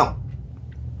 Now,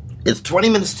 it's 20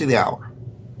 minutes to the hour.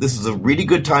 This is a really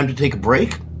good time to take a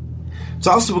break. It's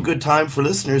also a good time for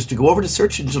listeners to go over to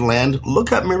Search Engine Land,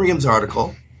 look up Miriam's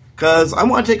article, because I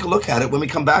want to take a look at it when we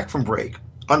come back from break.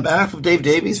 On behalf of Dave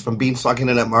Davies from Beanstalk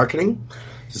Internet Marketing,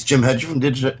 this is Jim Hedger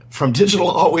from Digital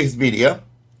Always Media.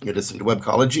 You're listening to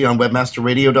Webcology on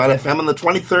webmasterradio.fm on the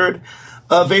 23rd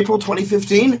of April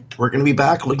 2015. We're going to be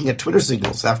back looking at Twitter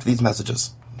signals after these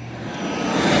messages.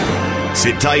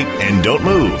 Sit tight and don't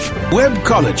move.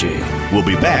 Webcology. We'll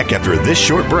be back after this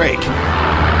short break.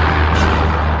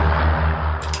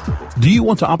 Do you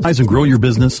want to optimize and grow your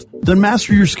business? Then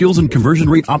master your skills in conversion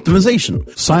rate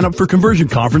optimization. Sign up for Conversion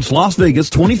Conference Las Vegas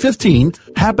 2015,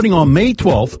 happening on May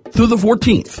 12th through the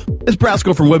 14th. It's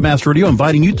Brasco from Webmaster Radio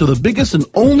inviting you to the biggest and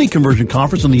only conversion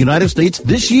conference in the United States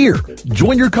this year.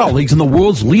 Join your colleagues and the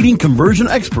world's leading conversion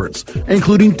experts,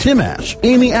 including Tim Ash,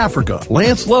 Amy Africa,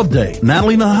 Lance Loveday,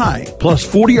 Natalie Nahai, plus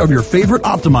 40 of your favorite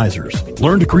optimizers.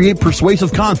 Learn to create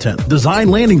persuasive content, design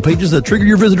landing pages that trigger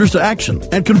your visitors to action,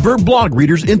 and convert blog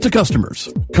readers into customers.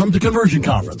 Come to Conversion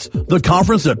Conference, the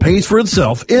conference that pays for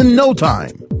itself in no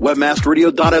time.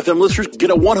 WebmasterRadio.fm listeners get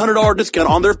a $100 discount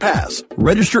on their pass.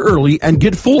 Register early and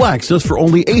get full access for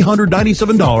only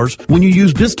 $897 when you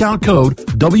use discount code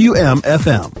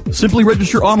WMFM. Simply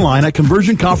register online at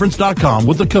conversionconference.com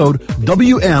with the code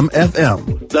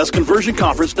WMFM. That's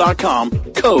conversionconference.com,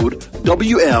 code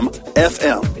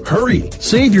WMFM. Hurry!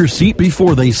 Save your seat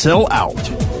before they sell out.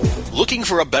 Looking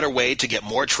for a better way to get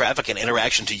more traffic and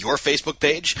interaction to your Facebook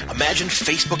page? Imagine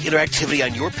Facebook interactivity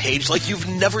on your page like you've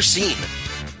never seen.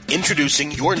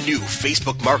 Introducing your new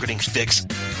Facebook marketing fix,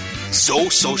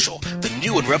 ZoSocial, the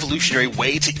new and revolutionary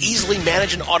way to easily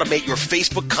manage and automate your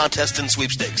Facebook contests and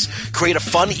sweepstakes. Create a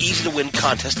fun, easy-to-win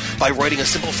contest by writing a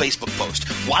simple Facebook post.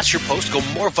 Watch your post go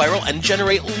more viral and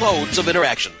generate loads of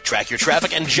interaction. Track your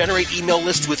traffic and generate email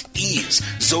lists with ease.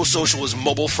 ZoSocial is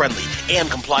mobile-friendly and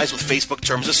complies with Facebook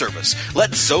Terms of Service.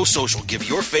 Let ZoSocial give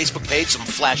your Facebook page some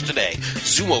flash today.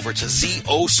 Zoom over to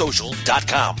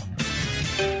ZoSocial.com.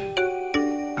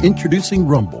 Introducing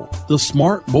Rumble, the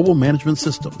smart mobile management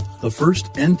system, the first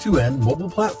end-to-end mobile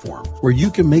platform where you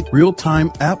can make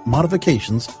real-time app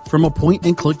modifications from a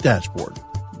point-and-click dashboard.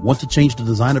 Want to change the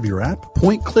design of your app?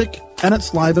 Point-click, and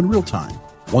it's live in real time.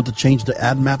 Want to change the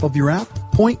ad map of your app?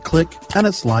 Point-click, and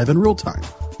it's live in real time.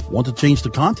 Want to change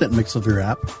the content mix of your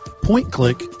app?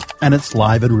 Point-click, and it's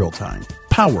live in real time.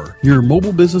 Power your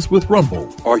mobile business with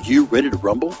Rumble. Are you ready to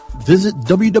rumble? Visit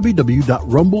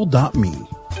www.rumble.me.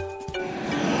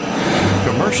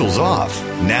 Commercials off.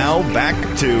 Now back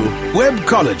to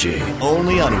Webcology.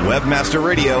 Only on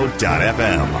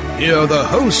WebmasterRadio.fm. Here are the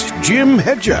hosts, Jim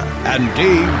Hedger and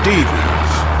Dave Davies.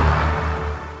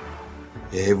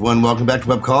 Hey everyone, welcome back to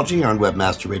Webcology on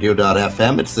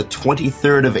WebmasterRadio.fm. It's the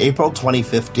 23rd of April,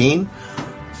 2015.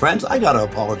 Friends, I gotta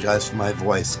apologize for my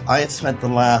voice. I have spent the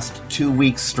last 2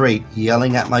 weeks straight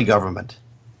yelling at my government.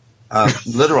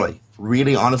 Literally.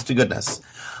 Really, honest to goodness.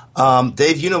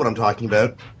 Dave, you know what I'm talking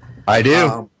about. I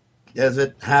do. As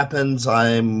it happens,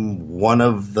 I'm one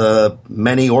of the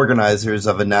many organizers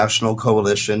of a national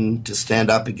coalition to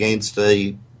stand up against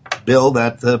a bill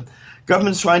that the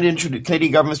government's trying to introduce,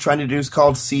 Canadian government's trying to introduce,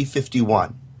 called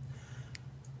C-51.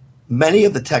 Many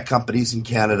of the tech companies in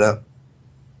Canada,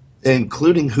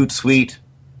 including Hootsuite,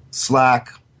 Slack,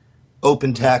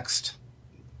 OpenText,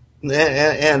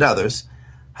 and others,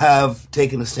 have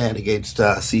taken a stand against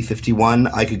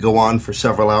C-51. I could go on for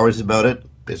several hours about it.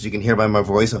 As you can hear by my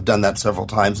voice, I've done that several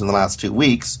times in the last 2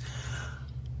 weeks.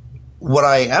 What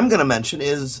I am going to mention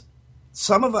is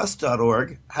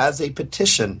someofus.org has a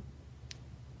petition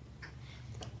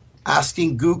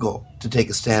asking Google to take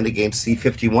a stand against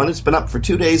C-51. It's been up for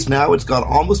 2 days now. It's got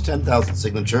almost 10,000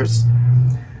 signatures.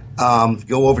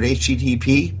 Go over to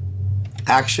http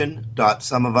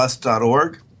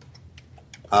action.someofus.org.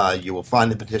 You will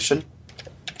find the petition.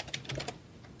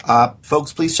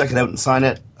 Folks, please check it out and sign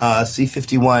it.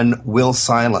 C-51 will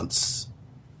silence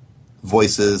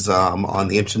voices on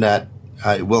the internet.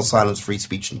 It will silence free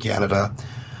speech in Canada.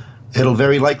 It'll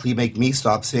very likely make me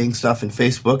stop saying stuff in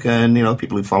Facebook, and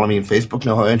people who follow me on Facebook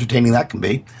know how entertaining that can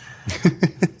be.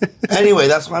 Anyway,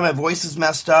 that's why my voice is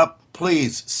messed up.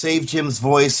 Please, save Jim's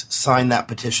voice, sign that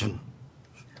petition.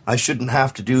 I shouldn't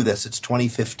have to do this. It's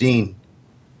 2015.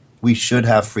 We should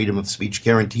have freedom of speech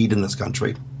guaranteed in this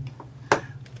country.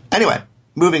 Anyway,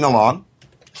 moving along.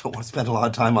 Don't want to spend a lot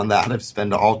of time on that. I've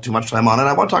spent too much time on it.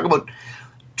 I want to talk about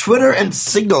Twitter and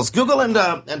Signals. Google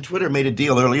and Twitter made a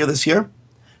deal earlier this year.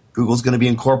 Google's going to be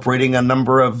incorporating a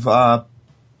number of,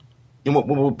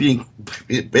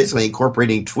 basically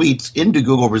incorporating tweets into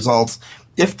Google results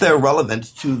if they're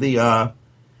relevant to the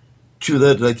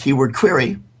keyword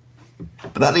query.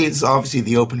 But that is obviously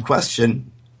the open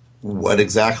question: what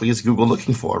exactly is Google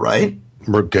looking for, right?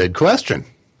 Good question.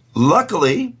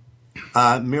 Luckily,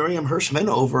 Miriam Hirschman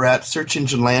over at Search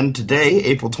Engine Land today,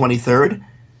 April 23rd,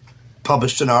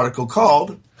 published an article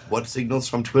called "What Signals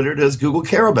from Twitter Does Google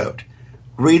Care About?"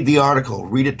 Read the article.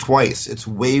 Read it twice. It's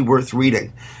way worth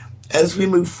reading. As we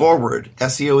move forward,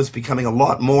 SEO is becoming a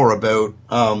lot more about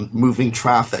moving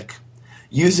traffic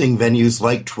using venues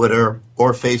like Twitter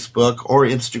or Facebook or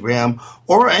Instagram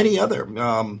or any other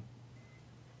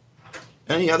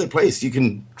place you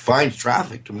can find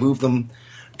traffic to move them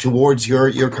towards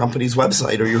your company's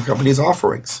website or your company's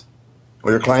offerings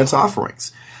or your client's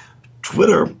offerings.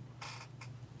 Twitter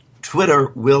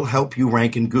will help you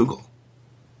rank in Google.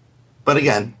 But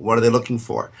again, what are they looking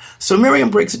for? So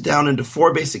Miriam breaks it down into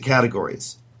 4 basic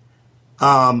categories.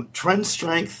 Trend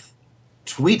strength,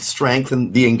 tweet strength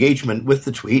and the engagement with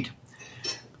the tweet,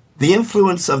 the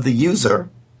influence of the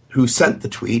user who sent the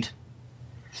tweet,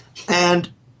 and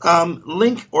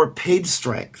link or page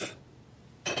strength,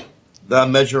 the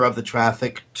measure of the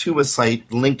traffic to a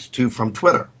site linked to from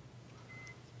Twitter.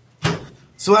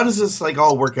 So how does this like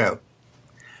all work out?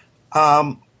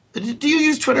 Do you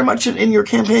use Twitter much in your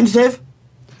campaigns, Dave?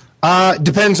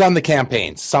 Depends on the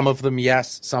campaigns. Some of them,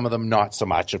 yes. Some of them, not so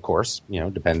much, of course.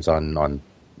 Depends on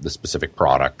the specific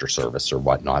product or service or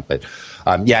whatnot. But,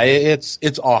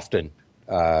 it's often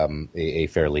a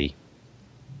fairly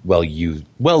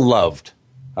well-loved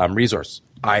resource.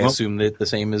 I assume that the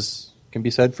same can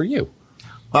be said for you.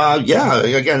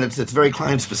 Again, it's very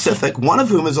client-specific, one of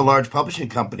whom is a large publishing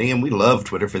company, and we love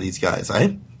Twitter for these guys,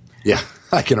 right? Yeah,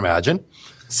 I can imagine.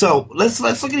 So let's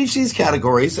look at each of these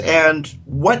categories and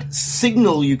what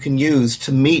signal you can use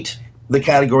to meet the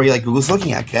category like Google's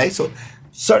looking at, okay? So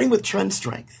starting with trend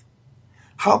strength.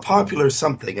 How popular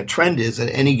something, a trend is at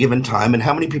any given time, and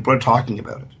how many people are talking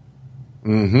about it?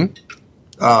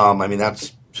 Mm-hmm.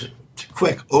 That's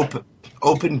quick.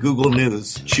 Open Google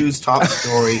News. Choose top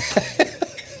story.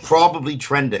 Probably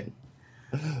trending.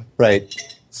 Right.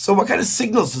 So what kind of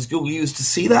signals does Google use to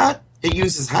see that? It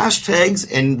uses hashtags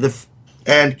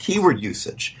and keyword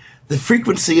usage. The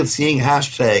frequency of seeing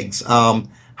hashtags,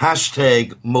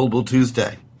 hashtag Mobile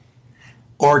Tuesday,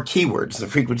 or keywords. The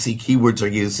frequency keywords are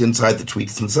used inside the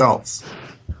tweets themselves.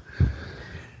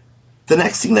 The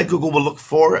next thing that Google will look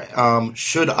for,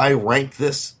 should I rank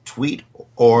this tweet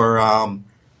or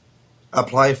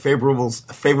apply a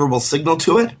favorable signal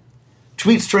to it?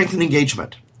 Tweet strength and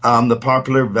engagement. The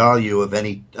popular value of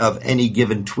any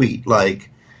given tweet,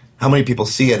 like how many people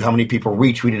see it, how many people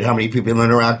retweet it, how many people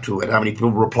interact to it, how many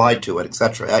people reply to it,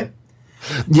 etc. Right?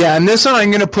 Yeah, and this one I'm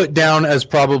going to put down as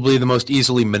probably the most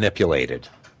easily manipulated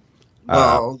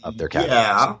of their categories.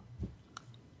 Yeah.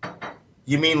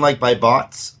 You mean like by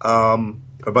bots? Or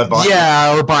by bots?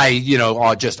 Yeah, or by,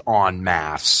 just en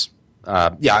masse.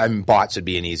 Bots would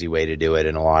be an easy way to do it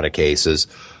in a lot of cases.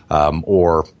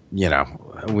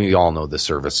 We all know the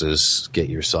services. Get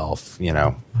yourself,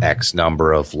 X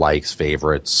number of likes,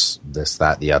 favorites, this,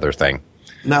 that, the other thing.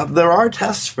 Now, there are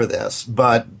tests for this,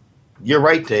 but you're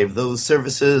right, Dave. Those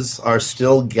services are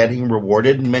still getting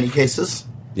rewarded in many cases.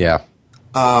 Yeah.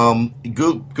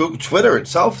 Google Twitter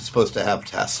itself is supposed to have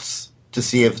tests to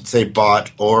see if it's a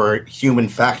bot or human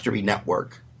factory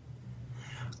network.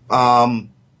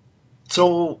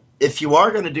 So if you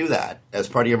are going to do that as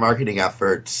part of your marketing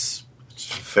efforts,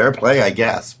 fair play, I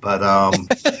guess. But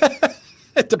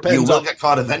it depends. You will get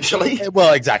caught eventually.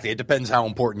 Well, exactly. It depends how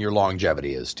important your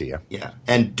longevity is to you. Yeah,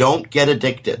 and don't get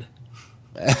addicted.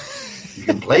 You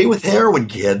can play with heroin,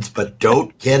 kids, but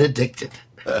don't get addicted.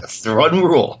 That's the one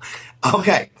rule.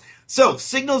 Okay, so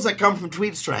signals that come from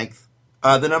tweet strength,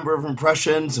 the number of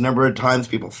impressions, the number of times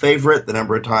people favorite, the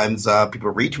number of times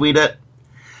people retweet it.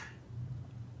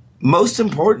 Most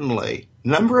importantly,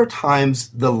 number of times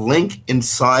the link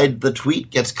inside the tweet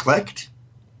gets clicked,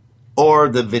 or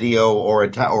the video or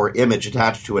image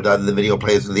attached to it, either the video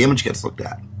plays or the image gets looked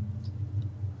at.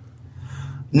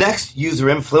 Next, user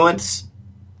influence.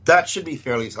 That should be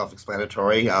fairly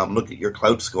self-explanatory. Look at your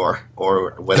Clout Score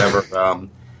or whatever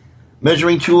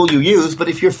measuring tool you use. But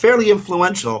if you're fairly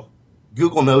influential,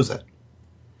 Google knows it.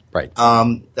 Right.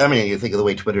 You think of the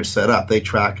way Twitter's set up. They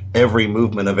track every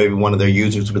movement of every one of their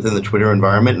users within the Twitter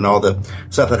environment and all the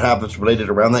stuff that happens related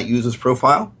around that user's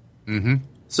profile. Mm-hmm.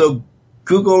 So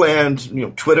Google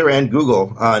and Twitter and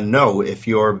Google know if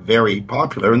you're very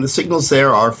popular. And the signals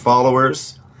there are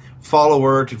followers,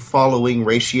 follower to following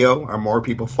ratio. Are more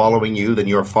people following you than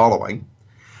you're following?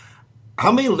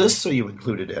 How many lists are you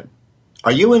included in?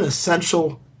 Are you an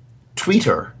essential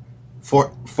tweeter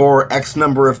for X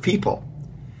number of people?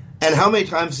 And how many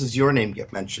times does your name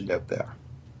get mentioned out there?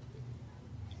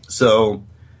 So,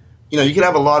 you could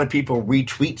have a lot of people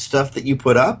retweet stuff that you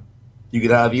put up. You could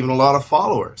have even a lot of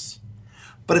followers.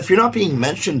 But if you're not being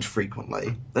mentioned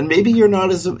frequently, then maybe you're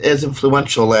not as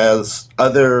influential as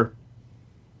other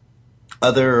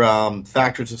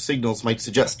factors of signals might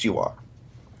suggest you are.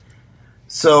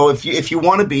 So if you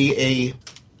want to be a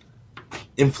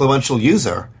influential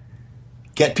user,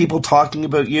 get people talking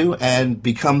about you and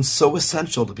become so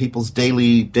essential to people's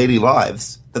daily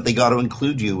lives that they got to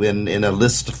include you in a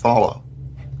list to follow.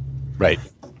 Right.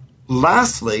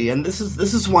 Lastly, and this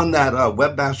is one that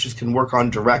webmasters can work on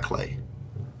directly.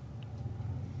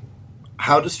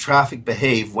 How does traffic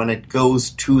behave when it goes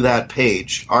to that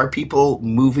page? Are people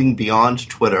moving beyond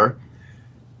Twitter,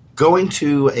 going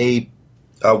to a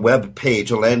web page,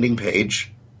 a landing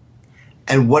page,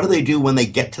 and what do they do when they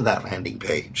get to that landing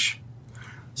page?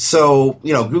 So,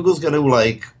 Google's going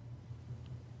to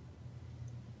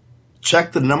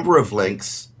check the number of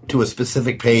links to a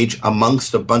specific page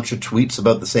amongst a bunch of tweets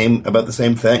about the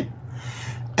same thing,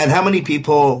 and how many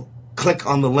people click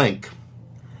on the link.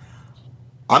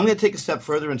 I'm going to take a step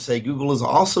further and say Google is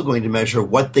also going to measure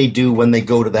what they do when they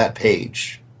go to that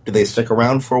page. Do they stick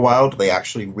around for a while? Do they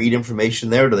actually read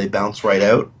information there? Do they bounce right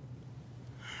out?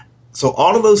 So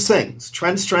all of those things,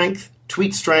 trend strength,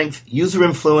 tweet strength, user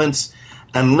influence,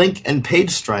 and link and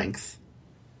page strength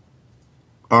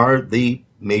are the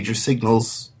major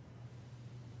signals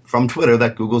from Twitter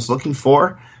that Google's looking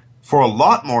for. For a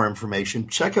lot more information,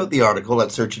 check out the article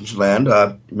at Search Engine Land,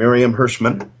 Miriam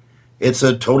Hirschman. It's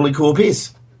a totally cool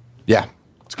piece. Yeah,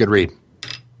 it's a good read.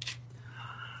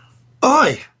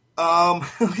 Okay,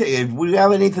 if we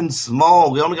have anything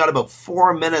small, we only got about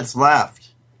 4 minutes left.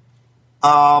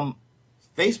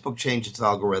 Facebook changed its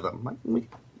algorithm.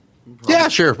 Yeah,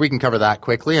 sure. We can cover that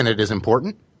quickly, and it is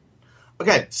important.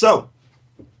 Okay, so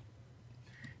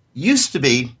used to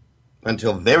be,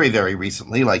 until very, very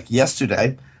recently, like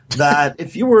yesterday, that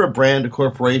if you were a brand, a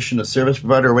corporation, a service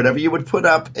provider, or whatever, you would put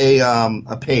up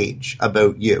a page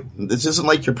about you. This isn't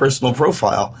like your personal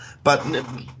profile, but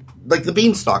like the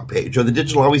Beanstalk page or the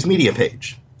Digital Always Media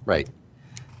page. Right.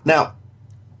 Now,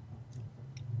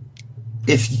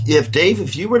 if Dave,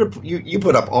 if you were to you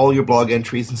put up all your blog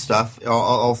entries and stuff,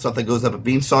 all stuff that goes up at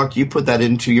Beanstalk, you put that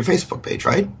into your Facebook page,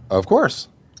 right? Of course.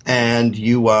 And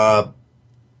you I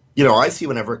see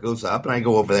whenever it goes up, and I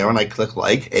go over there and I click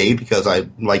like, A, because I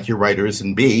like your writers,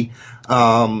 and B,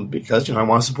 because I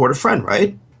want to support a friend,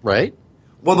 right? Right.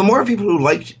 Well, the more people when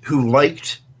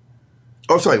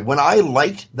I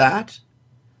liked that,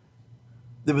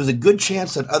 there was a good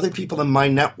chance that other people in my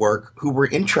network who were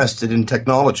interested in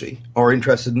technology or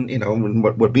interested in, in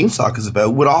what Beanstalk is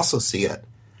about would also see it,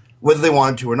 whether they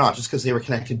wanted to or not, just because they were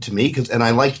connected to me and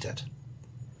I liked it.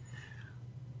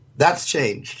 That's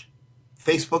changed.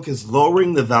 Facebook is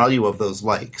lowering the value of those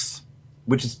likes,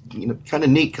 which is kind of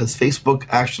neat because Facebook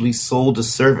actually sold a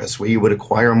service where you would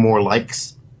acquire more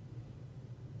likes.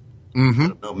 Mm-hmm. I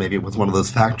don't know, maybe it was one of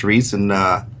those factories in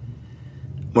the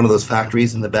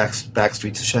back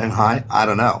streets of Shanghai. I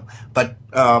don't know. But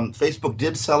Facebook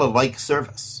did sell a like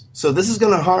service. So this is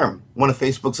going to harm one of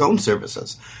Facebook's own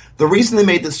services. The reason they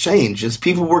made this change is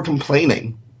people were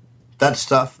complaining that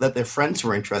stuff that their friends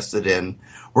were interested in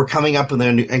were coming up in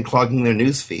and clogging their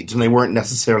news feeds, and they weren't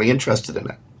necessarily interested in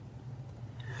it.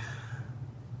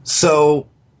 So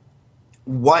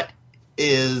what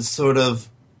is sort of,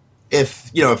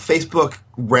 if Facebook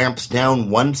ramps down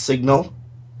one signal,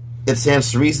 it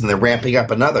stands to reason they're ramping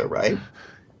up another, right?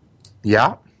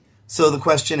 Yeah. So the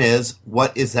question is,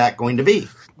 what is that going to be?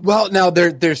 Well, now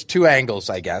there's two angles,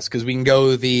 I guess, because we can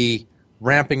go the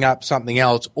ramping up something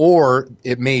else, or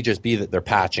it may just be that they're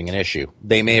patching an issue.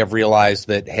 They may have realized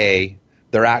that, hey,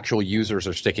 their actual users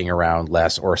are sticking around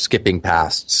less or skipping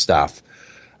past stuff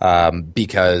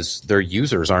because their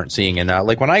users aren't seeing enough.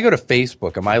 Like when I go to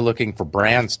Facebook, am I looking for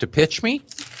brands to pitch me,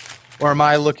 or am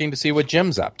I looking to see what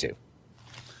Jim's up to?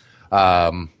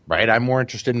 Right? I'm more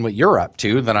interested in what you're up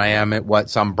to than I am at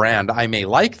what some brand, I may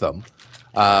like them.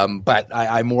 But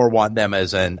I more want them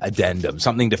as an addendum,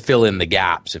 something to fill in the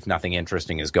gaps if nothing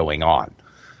interesting is going on.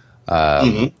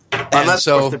 Unless,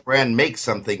 of course, the brand makes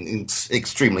something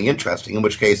extremely interesting, in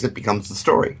which case it becomes the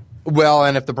story. Well,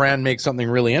 and if the brand makes something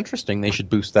really interesting, they should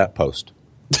boost that post.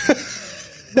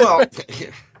 Well,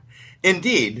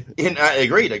 indeed.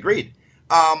 Agreed.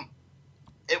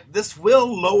 This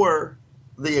will lower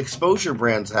the exposure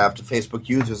brands have to Facebook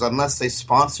users unless they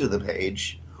sponsor the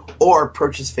page or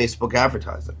purchase Facebook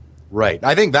advertising. Right.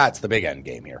 I think that's the big end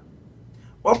game here.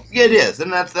 Well, it is,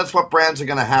 and that's what brands are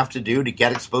going to have to do to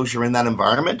get exposure in that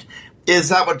environment. Is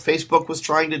that what Facebook was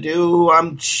trying to do?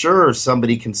 I'm sure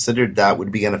somebody considered that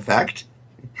would be in effect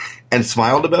and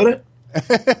smiled about it.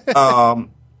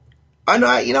 I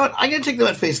know. You know what? I'm going to take them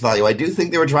at face value. I do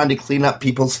think they were trying to clean up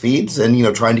people's feeds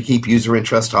and trying to keep user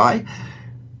interest high.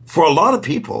 For a lot of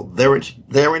people, their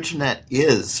internet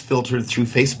is filtered through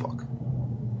Facebook.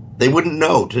 They wouldn't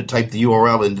know to type the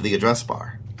URL into the address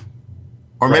bar.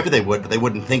 Or maybe they would, but they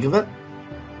wouldn't think of it.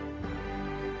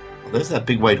 Well, there's that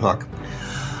big white hook.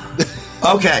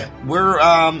 Okay,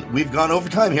 we've gone over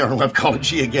time here on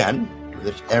Webcology again.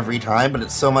 Every time, but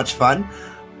it's so much fun.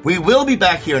 We will be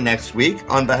back here next week.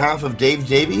 On behalf of Dave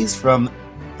Davies from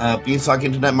Beanstalk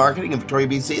Internet Marketing in Victoria,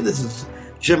 BC, this is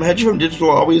Jim Hedger from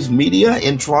Digital Always Media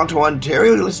in Toronto,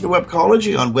 Ontario. You listen to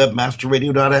Webcology on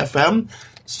webmasterradio.fm.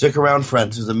 Stick around,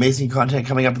 friends. There's amazing content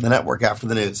coming up in the network after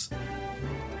the news.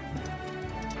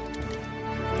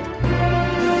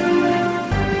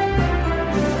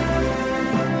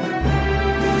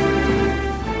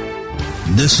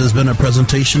 This has been a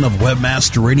presentation of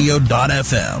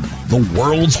WebmasterRadio.fm, the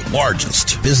world's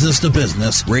largest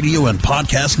business-to-business radio and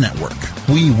podcast network.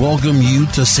 We welcome you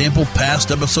to sample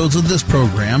past episodes of this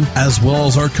program, as well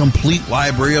as our complete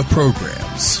library of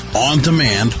programs, on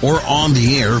demand or on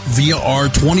the air via our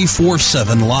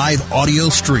 24/7 live audio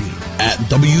stream at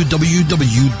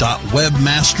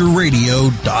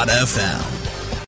www.webmasterradio.fm.